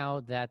right now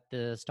that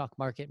the stock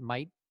market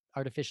might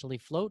artificially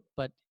float,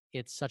 but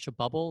it's such a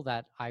bubble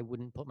that I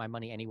wouldn't put my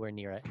money anywhere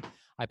near it.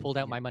 I pulled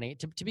out yeah, my money.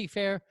 To be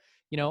fair,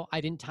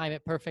 I didn't time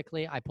it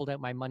perfectly. I pulled out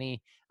my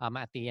money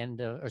at the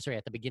end of, or sorry,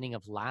 at the beginning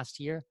of last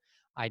year.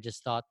 I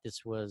just thought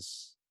this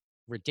was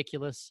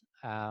ridiculous.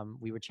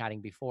 We were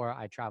chatting before.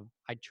 I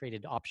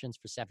traded options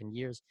for 7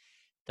 years.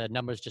 The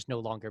numbers just no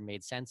longer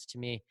made sense to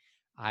me.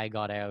 I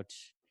got out.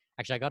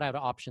 Actually, I got out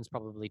of options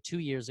probably 2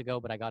 years ago,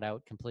 but I got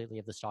out completely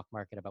of the stock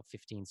market about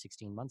 15,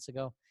 16 months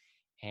ago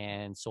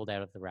and sold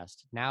out of the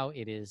rest. Now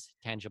it is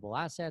tangible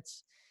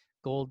assets,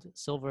 gold,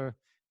 silver,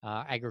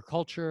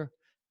 agriculture,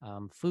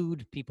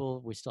 food.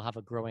 People, we still have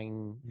a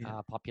growing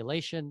yeah,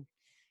 population.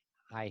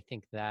 I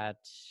think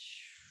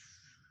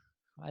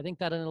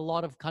that in a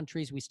lot of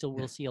countries we still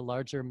yeah, will see a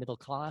larger middle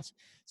class.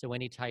 So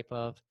any type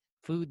of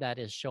food that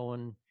is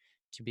shown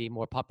to be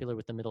more popular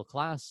with the middle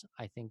class,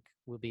 I think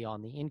will be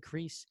on the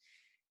increase.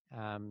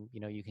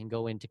 You can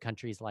go into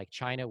countries like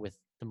China with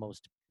the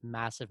most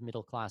massive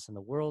middle class in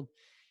the world.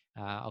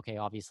 Okay,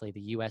 obviously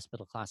the U.S.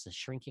 middle class is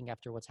shrinking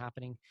after what's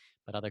happening,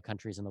 but other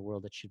countries in the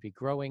world it should be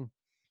growing.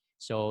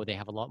 So they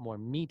have a lot more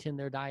meat in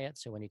their diet.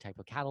 So any type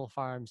of cattle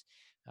farms,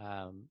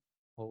 um,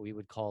 what we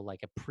would call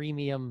like a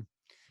premium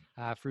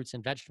fruits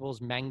and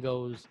vegetables,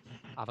 mangoes,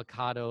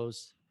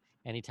 avocados,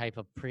 any type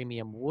of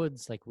premium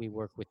woods. Like we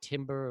work with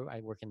timber.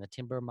 I work in the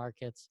timber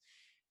markets.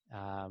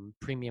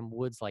 Premium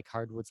woods like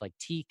hardwoods like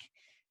teak,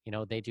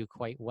 they do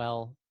quite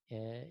well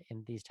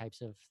in these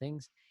types of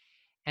things.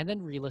 And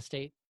then real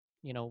estate,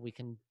 we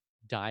can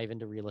dive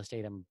into real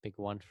estate. I'm a big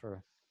one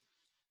for,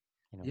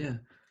 you know, yeah.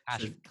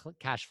 So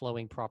cash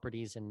flowing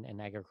properties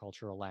and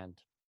agricultural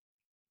land.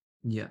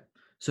 yeah.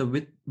 So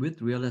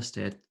with real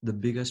estate, the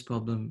biggest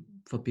problem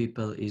for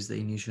people is the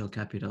initial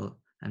capital,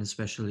 and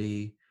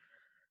especially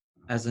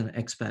as an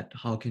expat,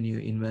 how can you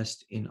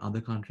invest in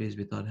other countries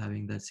without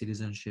having that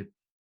citizenship?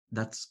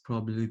 That's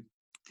probably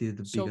the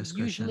So biggest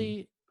question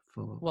usually,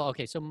 for. well,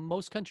 okay, so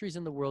most countries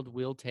in the world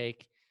will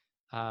take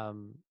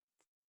um,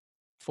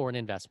 foreign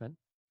investment.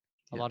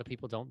 A Yeah, lot of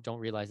people don't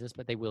realize this,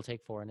 but they will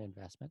take foreign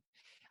investment.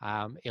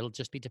 It'll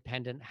just be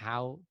dependent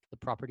how the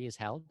property is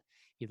held.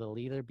 It'll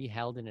either be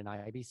held in an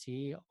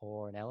IBC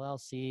or an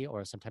LLC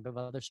or some type of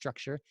other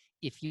structure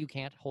if you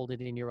can't hold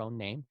it in your own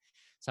name.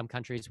 Some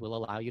countries will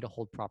allow you to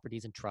hold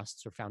properties in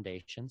trusts or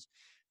foundations.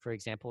 For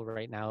example,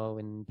 right now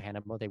in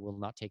Panama, they will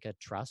not take a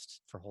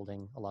trust for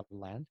holding a lot of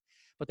land,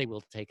 but they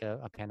will take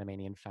a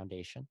Panamanian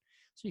foundation.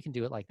 So you can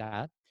do it like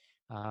that.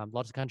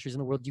 Lots of countries in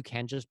the world you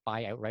can just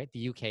buy outright. The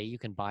UK, you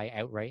can buy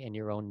outright in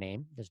your own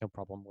name. There's no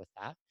problem with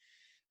that.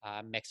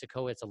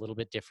 Mexico, it's a little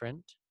bit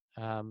different,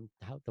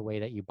 the way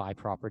that you buy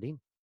property.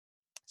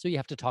 So you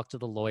have to talk to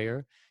the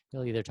lawyer.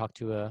 You'll either talk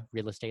to a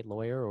real estate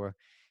lawyer, or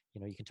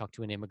you can talk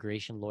to an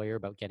immigration lawyer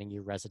about getting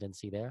your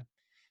residency there.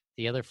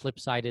 The other flip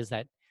side is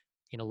that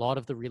in a lot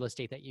of the real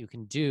estate that you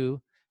can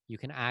do, you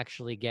can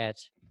actually get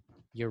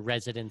your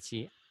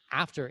residency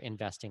after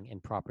investing in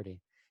property.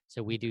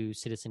 So we do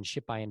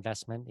citizenship by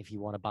investment. If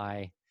you want to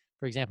buy,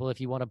 for example, if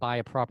you want to buy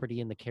a property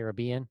in the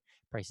Caribbean,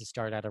 prices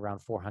start at around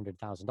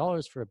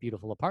 $400,000 for a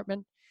beautiful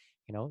apartment.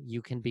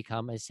 You can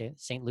become a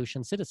St.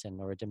 Lucian citizen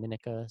or a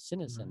Dominica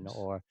citizen, Nice.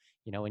 or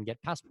and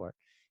get passport.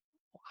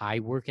 I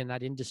work in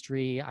that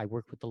industry. I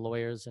work with the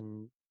lawyers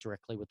and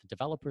directly with the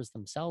developers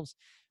themselves.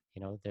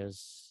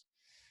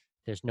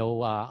 There's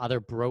no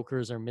other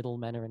brokers or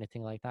middlemen or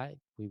anything like that.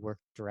 We work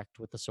direct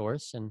with the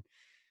source, and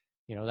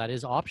that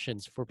is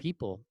options for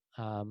people.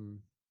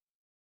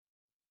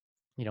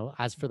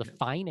 As for the Yeah.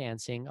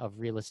 financing of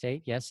real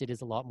estate, yes, it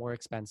is a lot more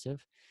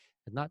expensive.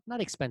 Not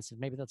expensive,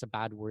 maybe that's a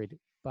bad way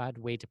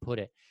to put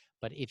it.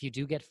 But if you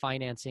do get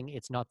financing,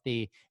 it's not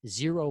the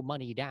zero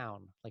money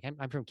down. Like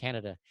I'm from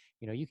Canada.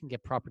 You can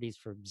get properties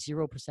for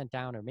 0%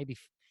 down, or maybe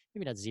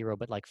not zero,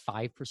 but like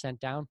 5%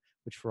 down,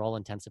 which for all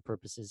intents and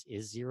purposes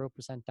is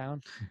 0%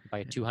 down. You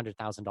buy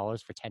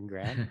 $200,000 for 10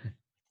 grand.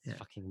 It's Yeah.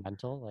 fucking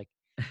mental. Like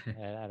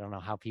I don't know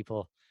how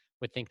people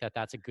would think that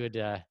that's a good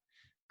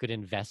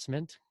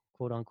investment,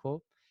 quote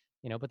unquote.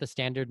 But the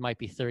standard might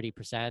be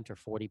 30% or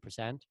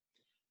 40%.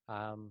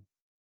 Um,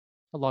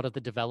 a lot of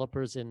the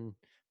developers in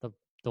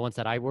the ones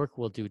that I work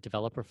will do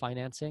developer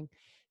financing.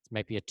 It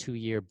might be a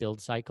 2-year build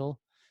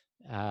cycle,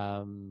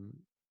 um,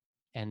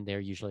 and they're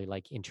usually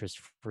like interest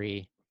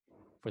free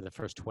for the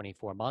first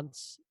 24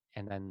 months,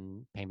 and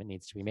then payment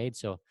needs to be made.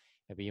 So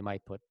maybe you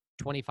might put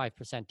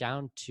 25%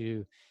 down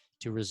to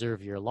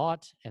reserve your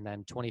lot, and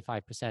then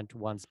 25%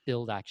 once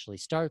build actually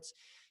starts,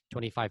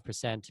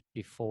 25%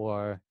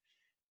 before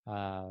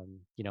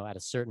at a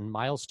certain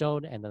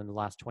milestone, and then the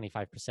last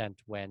 25%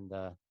 when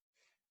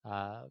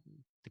uh,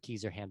 the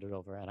keys are handed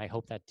over. And I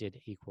hope that did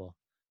equal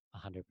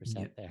 100%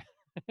 Yeah. there.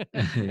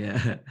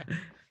 Yeah.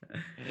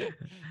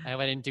 I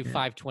went into Yeah.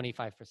 5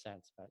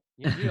 25%, but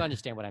you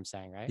understand what I'm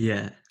saying, right?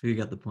 Yeah, we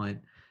got the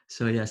point.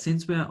 So yeah,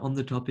 since we're on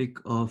the topic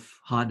of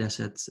hard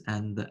assets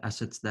and the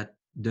assets that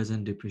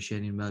doesn't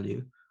depreciate in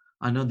value,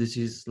 I know this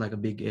is like a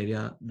big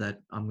area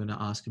that I'm gonna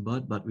ask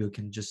about, but we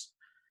can just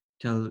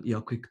tell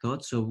your quick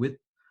thoughts. So with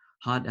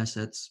hard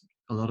assets,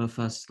 a lot of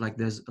us like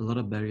there's a lot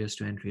of barriers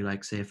to entry.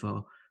 Like say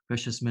for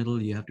precious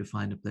metal, you have to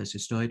find a place to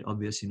store it.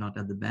 Obviously not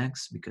at the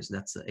banks because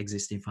that's the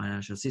existing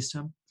financial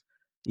system.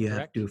 You have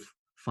Correct. to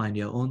find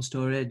your own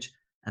storage,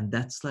 and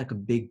that's like a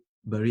big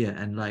barrier.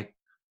 And like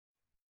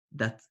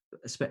that,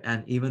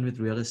 and even with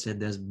real estate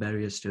there's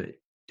barriers to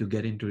it to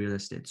get into real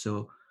estate.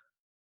 So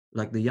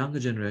like the younger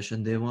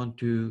generation, they want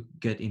to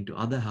get into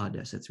other hard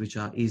assets which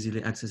are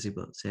easily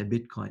accessible, say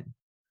Bitcoin.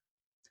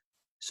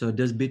 So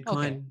does Okay.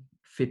 Bitcoin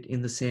fit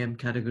in the same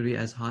category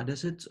as hard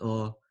assets,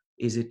 or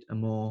is it a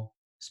more Okay.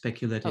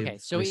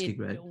 speculative So risky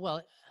grade?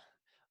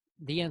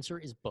 the answer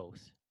is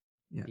both.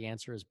 Yeah. The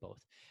answer is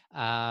both.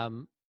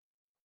 Um,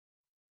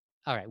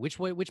 all right. Which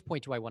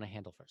point do I want to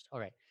handle first? All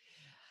right.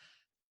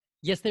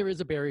 Yes, there is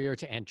a barrier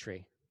to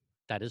entry.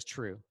 That is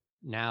true.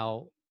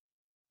 Now,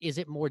 is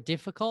it more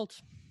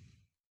difficult?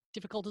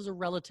 Difficult is a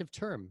relative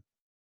term.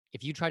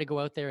 If you try to go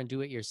out there and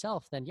do it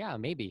yourself, then yeah,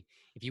 maybe.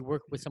 If you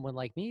work with someone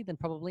like me, then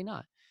probably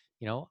not.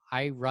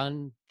 I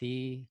run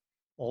the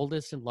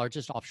oldest and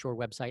largest offshore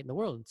website in the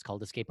world. It's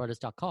called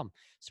escapeartist.com.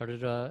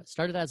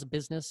 Started as a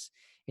business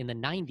in the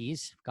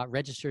 90s, got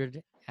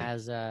registered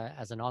as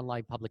an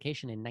online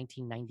publication in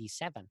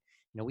 1997.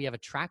 We have a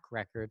track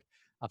record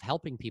of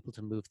helping people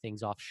to move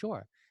things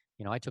offshore.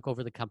 I took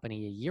over the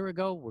company a year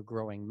ago. We're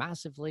growing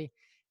massively,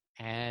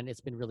 and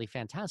it's been really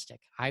fantastic.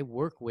 I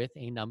work with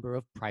a number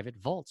of private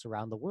vaults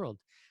around the world.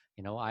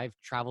 I've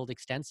traveled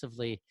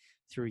extensively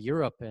through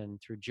Europe and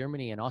through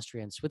Germany and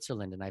Austria and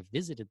Switzerland, and I've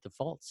visited the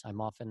vaults.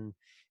 I'm often,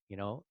 you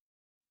know,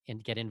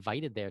 and get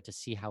invited there to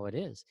see how it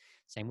is.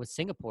 Same with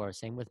Singapore,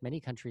 same with many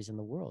countries in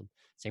the world.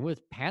 Same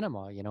with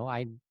Panama.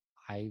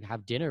 I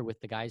have dinner with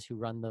the guys who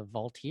run the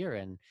vault here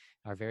and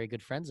are very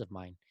good friends of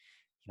mine.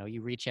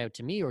 You reach out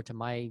to me or to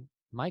my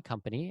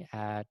company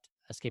at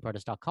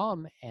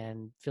escapeartist.com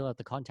and fill out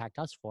the contact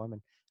us form,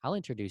 and I'll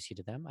introduce you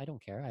to them. I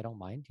don't care. I don't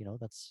mind.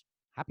 That's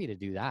happy to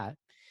do that.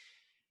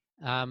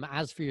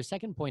 As for your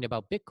second point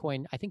about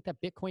Bitcoin, I think that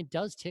Bitcoin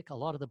does tick a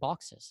lot of the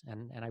boxes.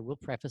 And I will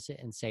preface it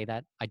and say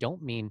that I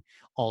don't mean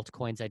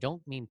altcoins. I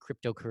don't mean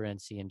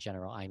cryptocurrency in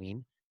general. I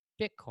mean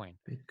Bitcoin.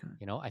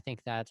 Bitcoin. I think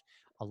that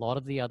a lot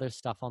of the other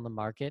stuff on the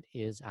market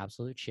is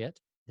absolute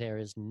shit. There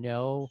is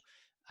no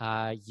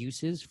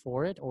uses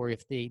for it, or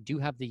if they do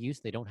have the use,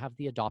 they don't have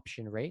the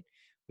adoption rate,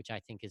 which I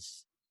think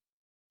is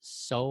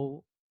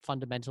so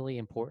fundamentally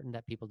important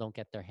that people don't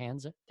get their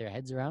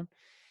heads around.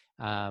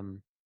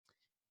 Um,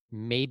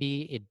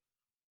 Maybe it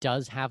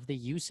does have the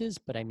uses,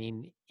 but I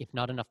mean, if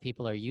not enough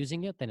people are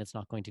using it, then it's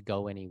not going to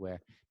go anywhere.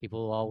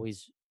 People will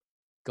always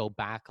go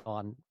back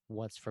on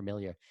what's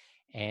familiar.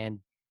 And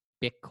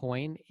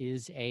Bitcoin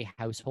is a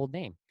household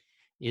name.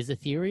 Is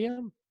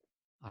Ethereum?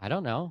 I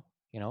don't know.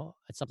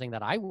 It's something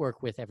that I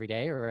work with every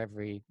day or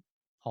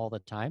all the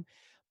time.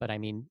 But I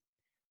mean,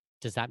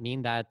 does that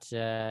mean that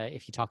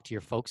if you talk to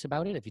your folks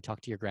about it, if you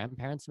talk to your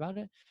grandparents about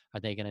it, are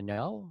they going to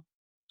know?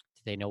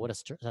 Do they know what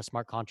a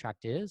smart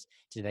contract is?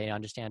 Do they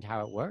understand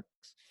how it works?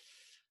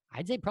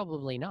 I'd say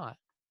probably not.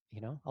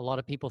 A lot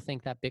of people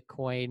think that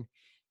Bitcoin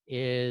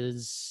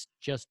is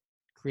just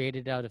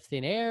created out of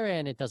thin air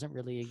and it doesn't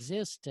really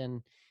exist.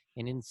 And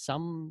in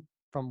some,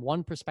 from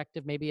one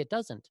perspective, maybe it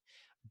doesn't.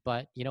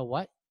 But you know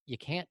what? You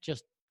can't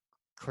just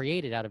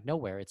create it out of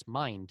nowhere. It's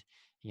mined.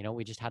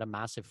 We just had a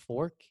massive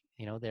fork.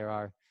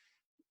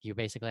 You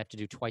basically have to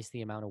do twice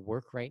the amount of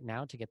work right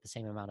now to get the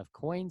same amount of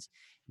coins.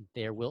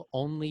 There will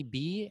only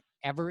be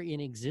ever in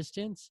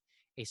existence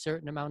a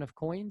certain amount of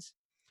coins.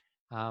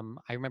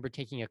 I remember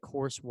taking a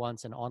course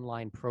once, an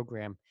online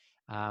program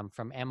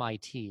from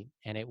MIT,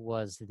 and it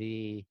was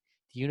the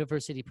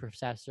university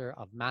professor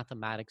of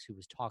mathematics who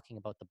was talking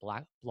about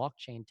the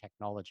blockchain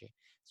technology.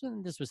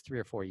 So this was 3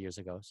 or 4 years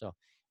ago, so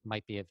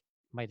it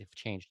might have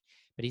changed.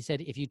 But he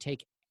said if you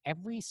take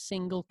every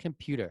single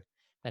computer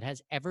that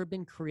has ever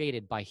been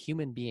created by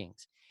human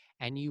beings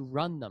and you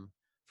run them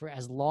for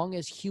as long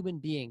as human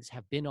beings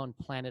have been on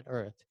planet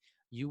Earth,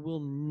 you will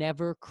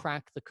never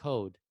crack the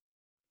code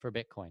for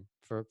Bitcoin,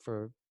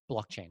 for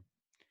blockchain.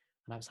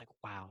 And I was like,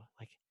 wow,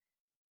 like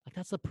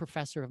that's the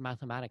professor of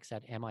mathematics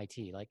at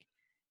MIT. Like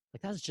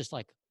that's just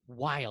like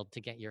wild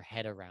to get your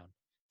head around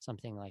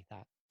something like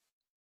that.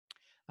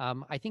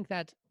 I think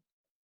that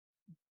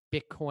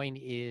Bitcoin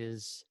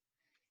is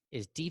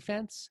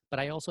defense, but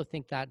I also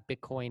think that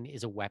Bitcoin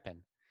is a weapon.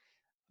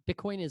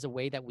 Bitcoin is a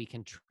way that we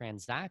can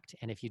transact,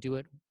 and if you do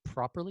it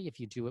properly, if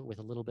you do it with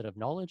a little bit of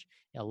knowledge,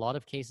 in a lot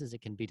of cases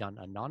it can be done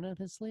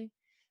anonymously.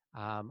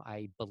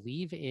 I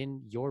believe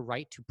in your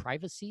right to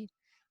privacy.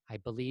 I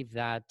believe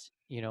that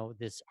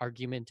this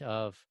argument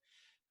of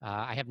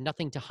I have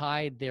nothing to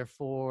hide,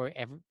 therefore,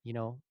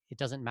 it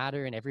doesn't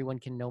matter, and everyone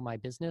can know my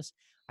business,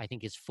 I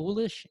think is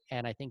foolish.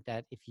 And I think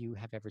that if you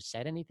have ever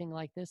said anything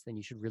like this, then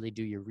you should really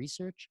do your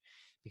research,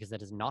 because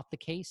that is not the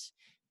case.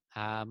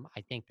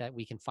 I think that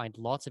we can find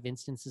lots of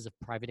instances of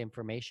private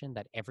information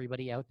that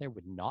everybody out there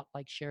would not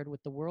like shared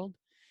with the world.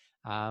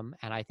 And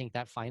I think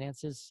that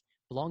finances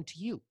belong to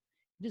you.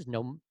 It is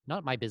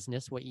not my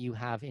business what you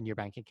have in your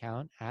bank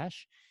account,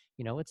 Ash.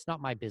 It's not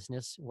my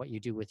business what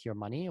you do with your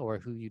money or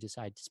who you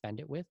decide to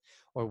spend it with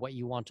or what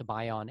you want to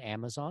buy on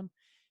Amazon.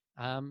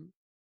 Um,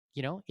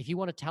 if you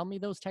want to tell me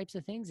those types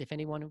of things, if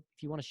you want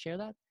to share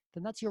that,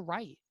 then that's your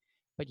right.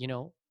 But,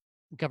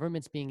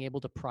 governments being able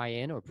to pry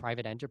in, or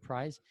private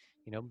enterprise,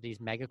 these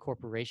mega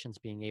corporations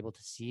being able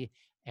to see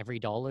every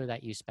dollar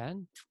that you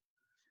spend,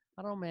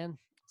 I don't know, man.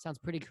 Sounds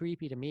pretty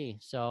creepy to me.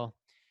 So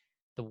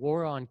the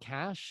war on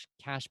cash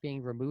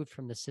being removed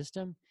from the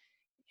system,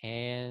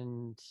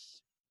 and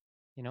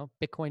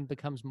Bitcoin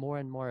becomes more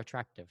and more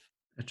attractive.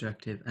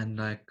 And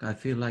like I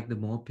feel like the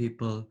more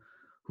people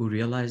who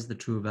realize the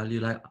true value,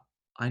 like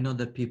I know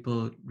that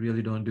people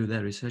really don't do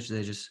their research,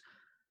 they just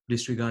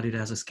disregard it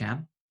as a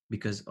scam,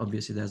 because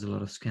obviously there's a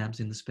lot of scams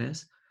in the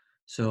space.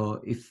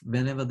 So if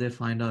whenever they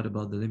find out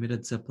about the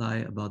limited supply,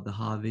 about the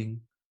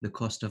halving, the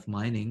cost of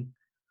mining,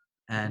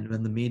 and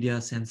when the media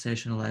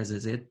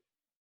sensationalizes it,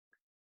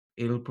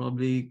 it'll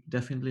probably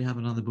definitely have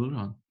another bull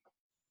run.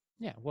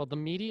 Yeah, well, the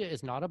media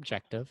is not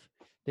objective.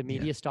 The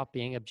media stopped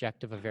being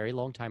objective a very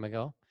long time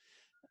ago.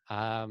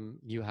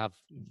 You have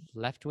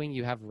left wing,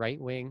 you have right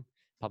wing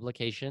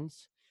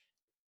publications.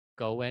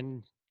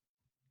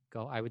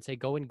 I would say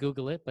go and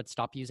Google it, but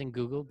stop using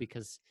Google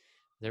because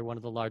they're one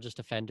of the largest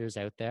offenders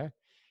out there.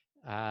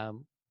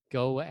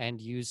 Go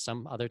and use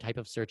some other type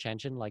of search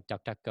engine like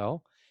DuckDuckGo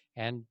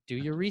and do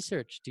your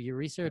research. Do your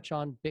research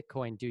on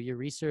Bitcoin. Do your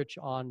research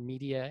on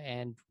media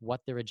and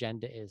what their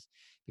agenda is,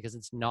 because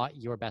it's not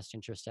your best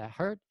interest at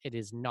heart. It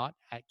is not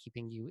at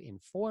keeping you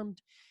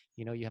informed.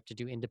 You have to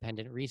do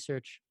independent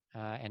research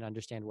and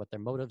understand what their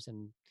motives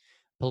and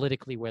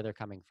politically where they're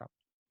coming from.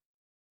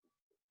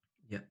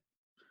 Yeah,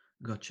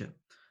 gotcha.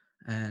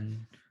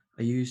 And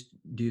do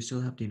you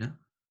still have dinner?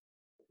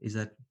 Is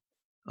that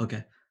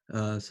okay?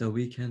 So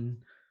we can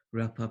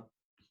wrap up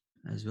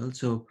as well.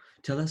 So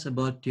tell us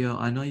about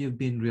I know you've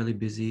been really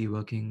busy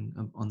working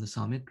on the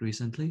summit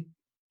recently.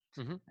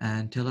 Mm-hmm.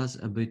 And tell us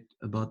a bit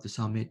about the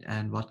summit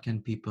and what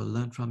can people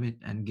learn from it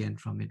and gain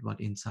from it?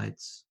 What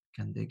insights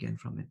can they gain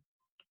from it?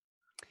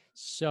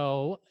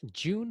 So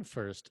June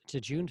 1st to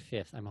June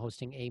 5th, I'm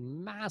hosting a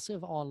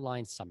massive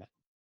online summit.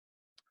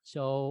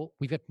 So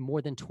we've got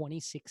more than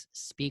 26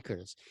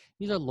 speakers.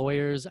 These are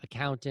lawyers,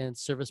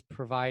 accountants, service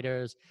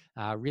providers,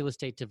 real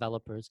estate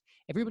developers,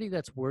 everybody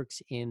that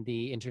works in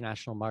the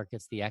international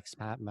markets, the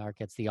expat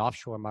markets, the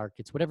offshore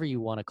markets, whatever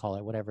you want to call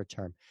it, whatever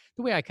term.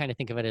 The way I kind of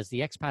think of it is the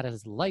expat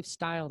is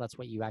lifestyle. That's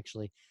what you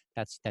actually,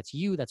 that's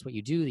you, that's what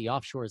you do. The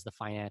offshore is the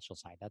financial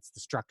side. That's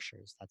the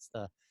structures. That's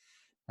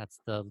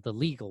the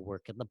legal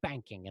work and the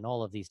banking and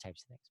all of these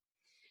types of things.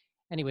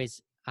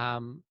 Anyways,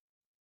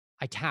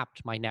 I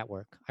tapped my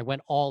network. I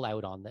went all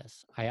out on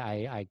this.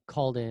 I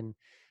called in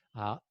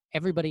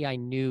everybody I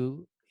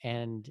knew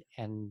and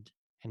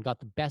and got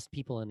the best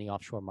people in the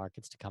offshore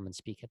markets to come and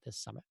speak at this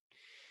summit.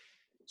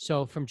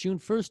 So from June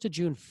 1st to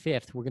June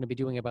 5th, we're going to be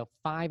doing about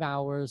 5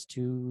 hours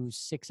to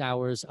 6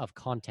 hours of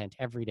content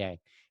every day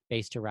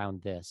based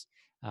around this.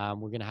 We're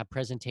going to have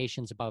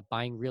presentations about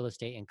buying real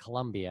estate in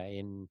Colombia,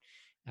 in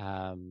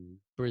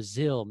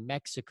Brazil,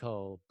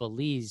 Mexico,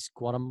 Belize,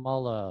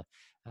 Guatemala,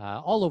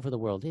 all over the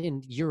world,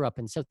 in Europe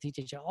and Southeast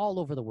Asia, all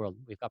over the world.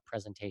 We've got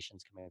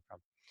presentations coming from,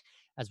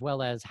 as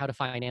well as how to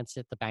finance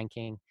it, the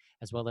banking,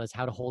 as well as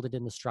how to hold it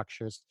in the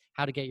structures,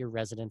 how to get your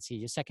residency,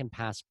 your second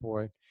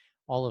passport,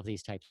 all of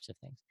these types of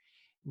things.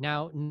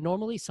 Now,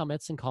 normally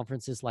summits and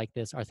conferences like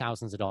this are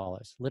thousands of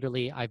dollars.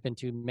 Literally, I've been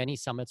to many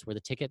summits where the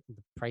ticket, the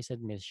price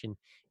admission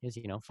is,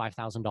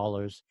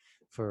 $5,000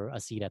 for a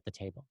seat at the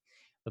table.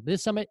 But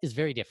this summit is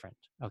very different,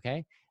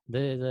 okay?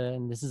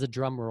 And this is a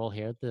drum roll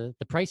here. The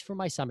price for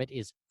my summit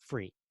is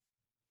free.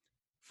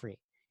 Free.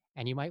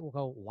 And you might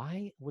go,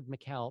 why would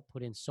Mikkel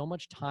put in so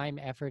much time,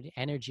 effort,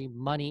 energy,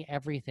 money,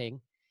 everything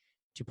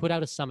to put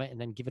out a summit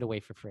and then give it away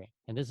for free?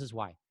 And this is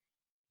why.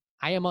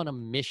 I am on a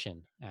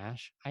mission,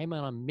 Ash. I am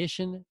on a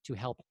mission to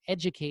help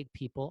educate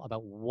people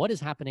about what is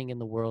happening in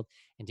the world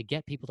and to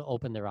get people to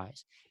open their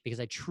eyes. Because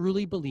I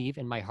truly believe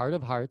in my heart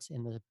of hearts,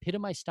 in the pit of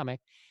my stomach,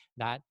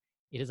 that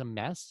it is a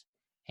mess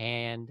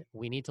and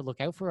we need to look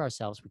out for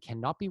ourselves. We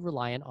cannot be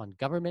reliant on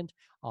government,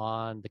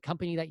 on the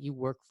company that you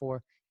work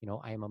for.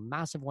 I am a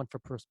massive one for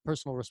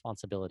personal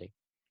responsibility.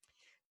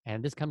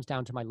 And this comes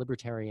down to my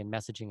libertarian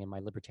messaging and my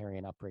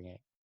libertarian upbringing.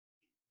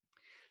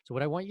 So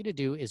what I want you to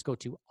do is go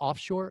to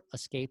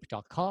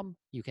offshoreescape.com.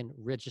 You can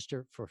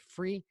register for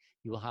free.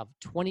 You will have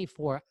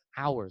 24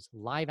 hours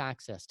live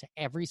access to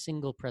every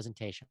single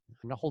presentation.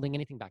 I'm not holding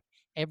anything back.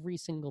 Every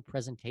single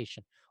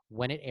presentation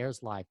when it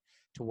airs live,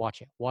 to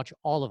watch it. Watch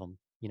all of them.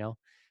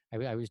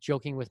 I was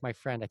joking with my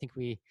friend. I think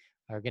we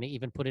are going to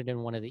even put it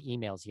in one of the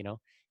emails,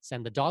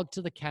 send the dog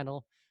to the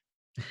kennel,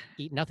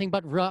 eat nothing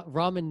but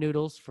ramen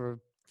noodles for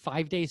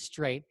 5 days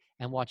straight,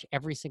 and watch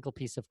every single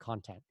piece of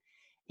content.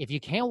 If you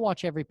can't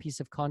watch every piece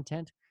of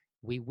content,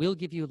 we will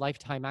give you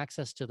lifetime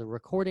access to the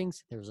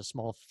recordings. There's a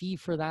small fee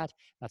for that.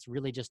 That's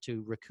really just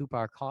to recoup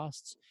our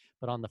costs.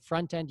 But on the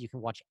front end, you can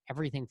watch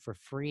everything for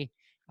free.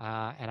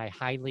 And I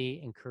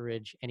highly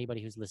encourage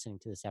anybody who's listening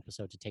to this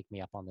episode to take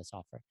me up on this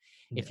offer.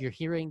 Yeah. If you're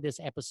hearing this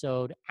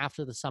episode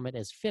after the summit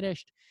is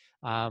finished,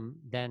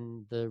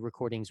 then the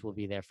recordings will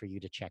be there for you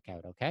to check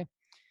out, okay?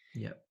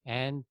 Yeah.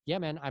 And yeah,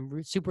 man,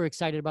 I'm super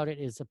excited about it.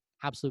 It's an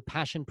absolute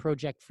passion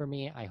project for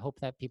me. I hope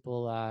that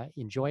people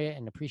enjoy it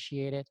and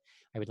appreciate it.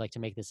 I would like to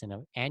make this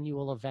an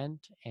annual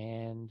event.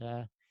 And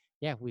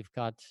yeah,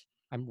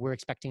 we're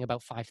expecting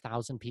about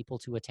 5,000 people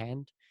to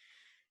attend.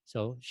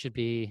 So should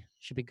be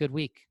a good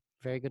week.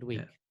 Very good week.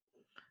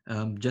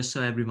 Yeah. Just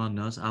so everyone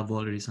knows, I've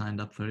already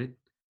signed up for it,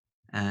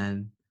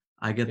 and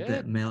I get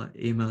the Good.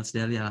 emails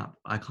daily. And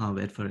I can't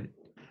wait for it.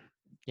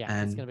 Yeah, it's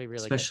And going to be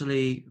really good.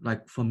 especially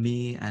like for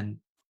me, and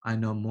I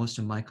know most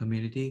of my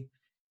community,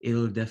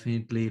 it'll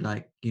definitely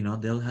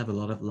they'll have a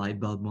lot of light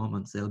bulb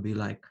moments. They'll be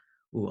like,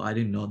 oh, I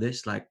didn't know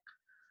this. Like,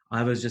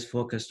 I was just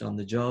focused on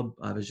the job.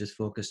 I was just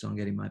focused on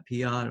getting my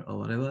PR or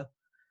whatever.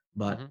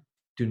 But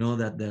to know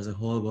that there's a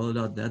whole world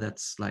out there,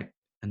 that's like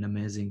an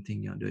amazing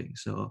thing you're doing.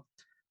 So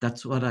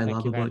that's what I Thank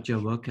love you very about your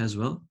much. work as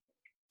well,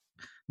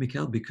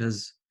 Mikkel,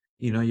 because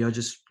you're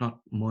just not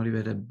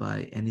motivated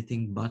by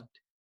anything but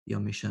your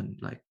mission.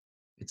 Like,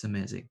 it's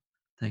amazing.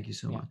 Thank you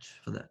so Yeah.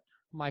 much for that.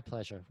 My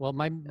pleasure. Well,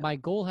 Yeah. my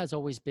goal has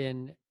always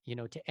been,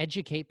 to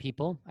educate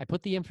people. I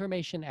put the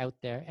information out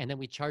there and then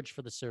we charge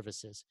for the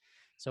services.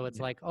 So it's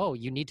Yeah. like, oh,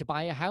 you need to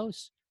buy a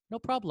house? No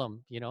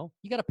problem. You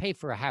got to pay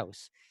for a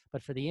house.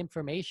 But for the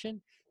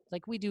information,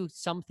 like we do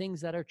some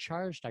things that are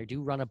charged. I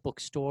do run a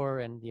bookstore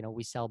and,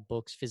 we sell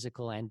books,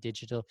 physical and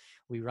digital.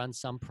 We run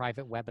some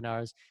private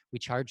webinars. We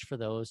charge for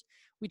those.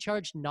 We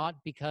charge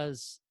not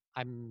because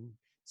I'm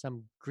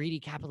some greedy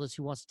capitalist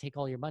who wants to take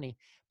all your money.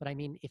 But I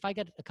mean, if I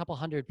get a couple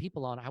hundred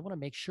people on, I want to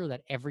make sure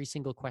that every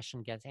single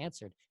question gets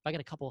answered. If I get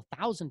a couple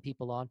thousand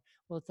people on,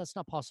 well, that's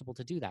not possible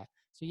to do that.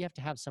 So you have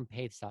to have some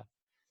paid stuff.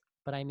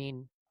 But I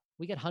mean,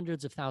 we get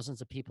hundreds of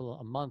thousands of people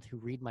a month who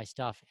read my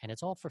stuff and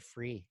it's all for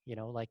free.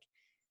 Like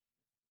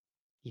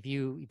if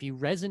you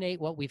resonate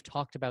what we've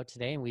talked about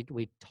today, and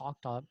we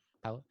talked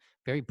about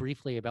very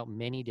briefly about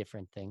many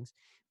different things,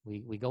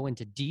 we go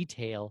into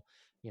detail,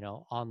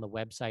 on the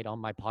website, on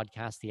my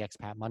podcast, the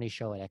Expat Money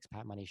Show at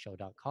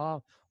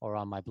expatmoneyshow.com, or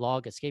on my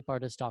blog,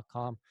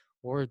 escapeartist.com,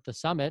 or the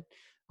summit,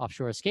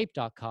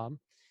 offshoreescape.com.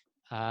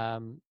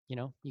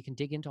 You can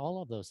dig into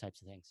all of those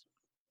types of things.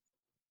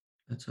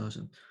 That's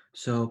awesome.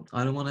 So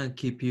I don't want to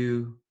keep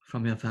you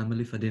from your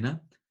family for dinner.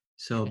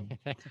 So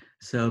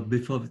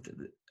before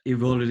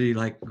you've already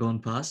gone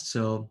past.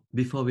 So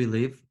before we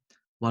leave,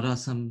 what are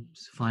some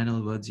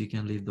final words you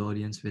can leave the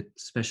audience with,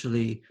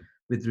 especially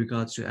with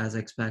regards to as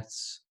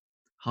expats?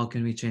 How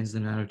can we change the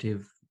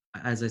narrative?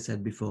 As I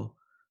said before,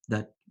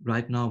 that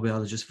right now we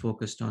are just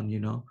focused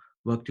on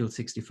work till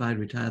 65,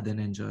 retire, then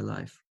enjoy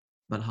life.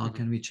 But how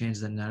can we change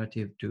the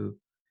narrative to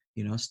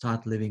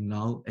start living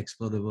now,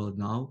 explore the world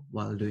now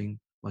while doing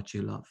what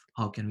you love?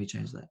 How can we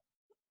change that?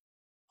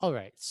 All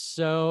right.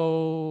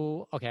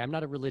 So, okay, I'm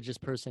not a religious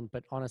person,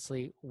 but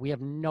honestly, we have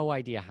no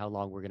idea how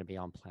long we're going to be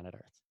on planet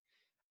Earth.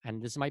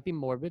 And this might be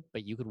morbid,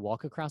 but you could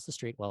walk across the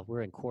street. Well,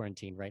 we're in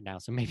quarantine right now,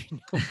 so maybe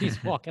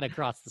nobody's walking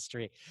across the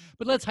street.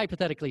 But let's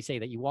hypothetically say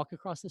that you walk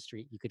across the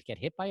street, you could get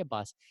hit by a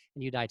bus,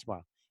 and you die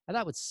tomorrow. And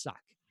that would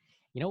suck.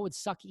 You know what would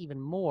suck even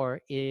more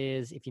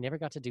is if you never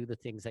got to do the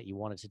things that you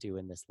wanted to do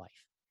in this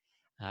life.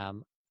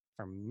 Um,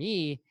 for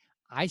me,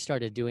 I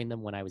started doing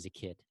them when I was a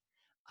kid.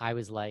 I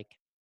was like,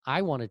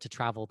 I wanted to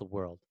travel the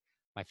world.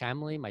 My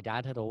family, my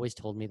dad had always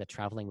told me that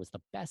traveling was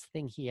the best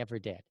thing he ever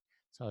did.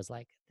 So I was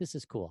like, this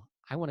is cool.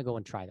 I want to go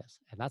and try this.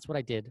 And that's what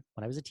I did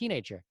when I was a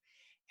teenager.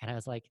 And I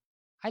was like,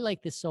 I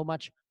like this so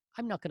much.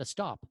 I'm not going to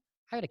stop.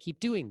 I got to keep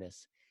doing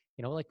this.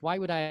 Like, why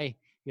would I,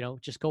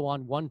 just go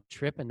on one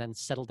trip and then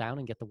settle down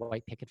and get the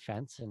white picket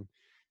fence? And,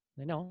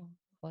 you know,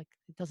 like,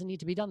 it doesn't need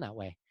to be done that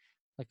way.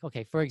 Like,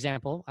 okay, for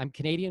example, I'm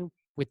Canadian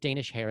with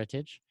Danish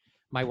heritage.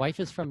 My wife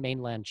is from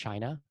mainland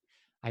China.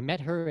 I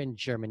met her in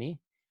Germany.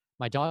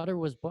 My daughter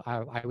was,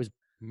 I was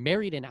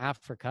married in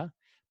Africa.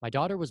 My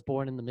daughter was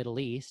born in the Middle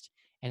East.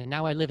 And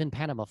now I live in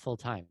Panama full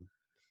time.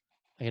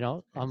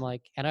 I'm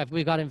like, and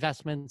we've got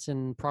investments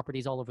in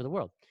properties all over the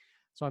world.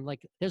 So I'm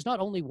like, there's not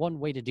only one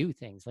way to do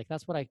things. Like,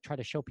 that's what I try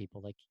to show people.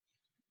 Like,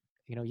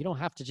 you don't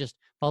have to just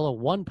follow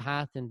one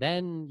path and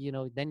then,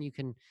 then you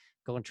can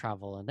go and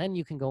travel and then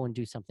you can go and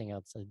do something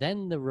else. And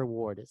then the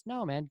reward is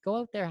no, man, go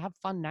out there, have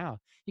fun now.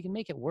 You can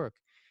make it work.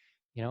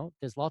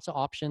 There's lots of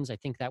options. I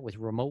think that with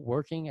remote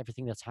working,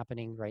 everything that's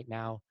happening right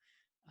now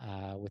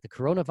with the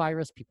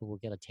coronavirus, people will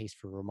get a taste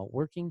for remote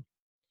working.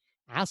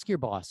 Ask your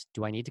boss,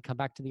 do I need to come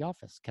back to the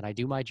office? Can I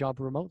do my job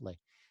remotely?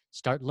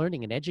 Start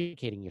learning and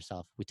educating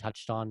yourself. We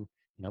touched on,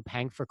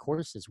 paying for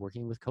courses,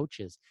 working with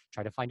coaches,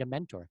 try to find a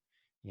mentor,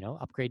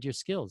 upgrade your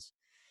skills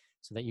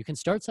so that you can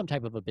start some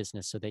type of a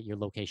business so that you're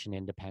location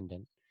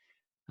independent.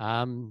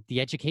 The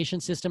education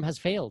system has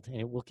failed and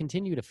it will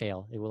continue to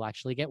fail. It will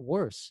actually get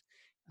worse.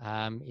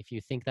 If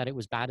you think that it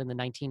was bad in the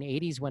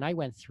 1980s when I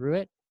went through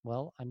it,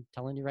 well, I'm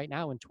telling you right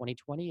now, in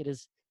 2020, it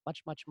is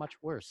much, much, much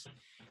worse.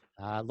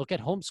 Look at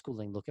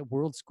homeschooling, look at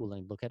world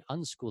schooling, look at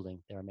unschooling.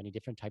 There are many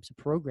different types of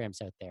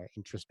programs out there,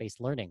 interest-based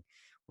learning.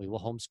 We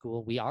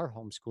are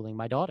homeschooling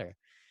my daughter.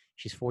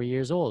 She's 4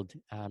 years old.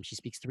 She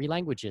speaks 3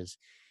 languages.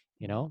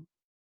 You know,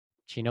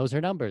 she knows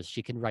her numbers.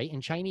 She can write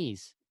in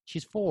Chinese.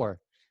 She's 4.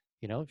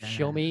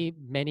 Show Yeah, me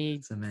many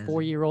it's amazing.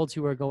 4-year-olds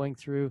who are going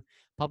through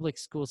public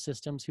school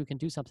systems who can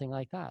do something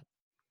like that.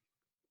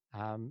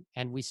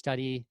 And we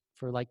study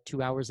for like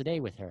 2 hours a day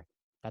with her.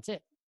 That's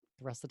it.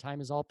 The rest of the time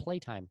is all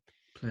playtime.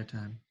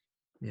 Playtime.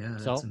 Yeah,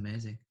 that's So,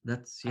 amazing.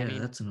 That's I mean,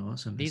 that's an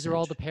awesome these are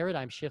all the message.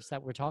 paradigm shifts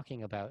that we're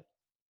talking about.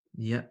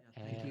 Yeah,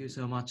 thank you And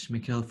so much,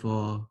 Mikkel,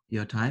 for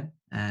your time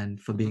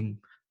and for mhm, being.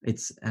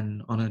 It's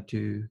an honor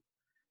to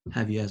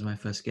have you as my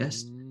first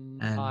guest,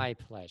 and my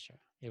pleasure.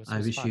 It I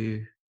was wish fun.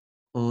 you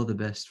all the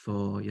best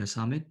for your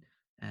summit,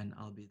 and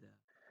I'll be there.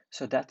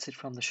 So that's it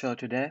from the show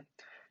today.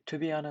 To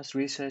be honest,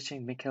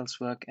 researching Mikkel's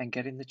work and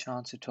getting the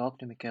chance to talk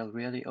to Mikkel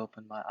really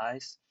opened my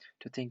eyes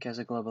to think as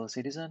a global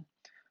citizen.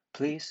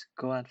 Please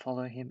go and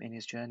follow him in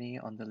his journey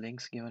on the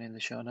links given in the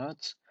show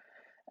notes.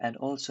 And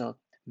also,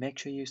 make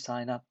sure you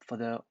sign up for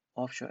the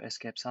Offshore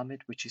Escape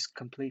Summit, which is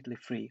completely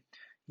free.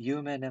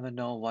 You may never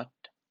know what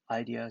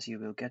ideas you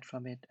will get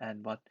from it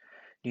and what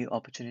new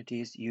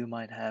opportunities you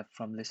might have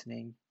from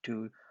listening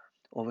to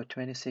over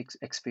 26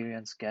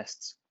 experienced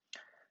guests.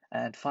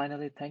 And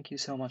finally, thank you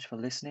so much for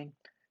listening.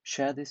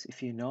 Share this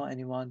if you know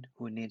anyone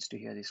who needs to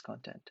hear this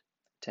content.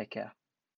 Take care.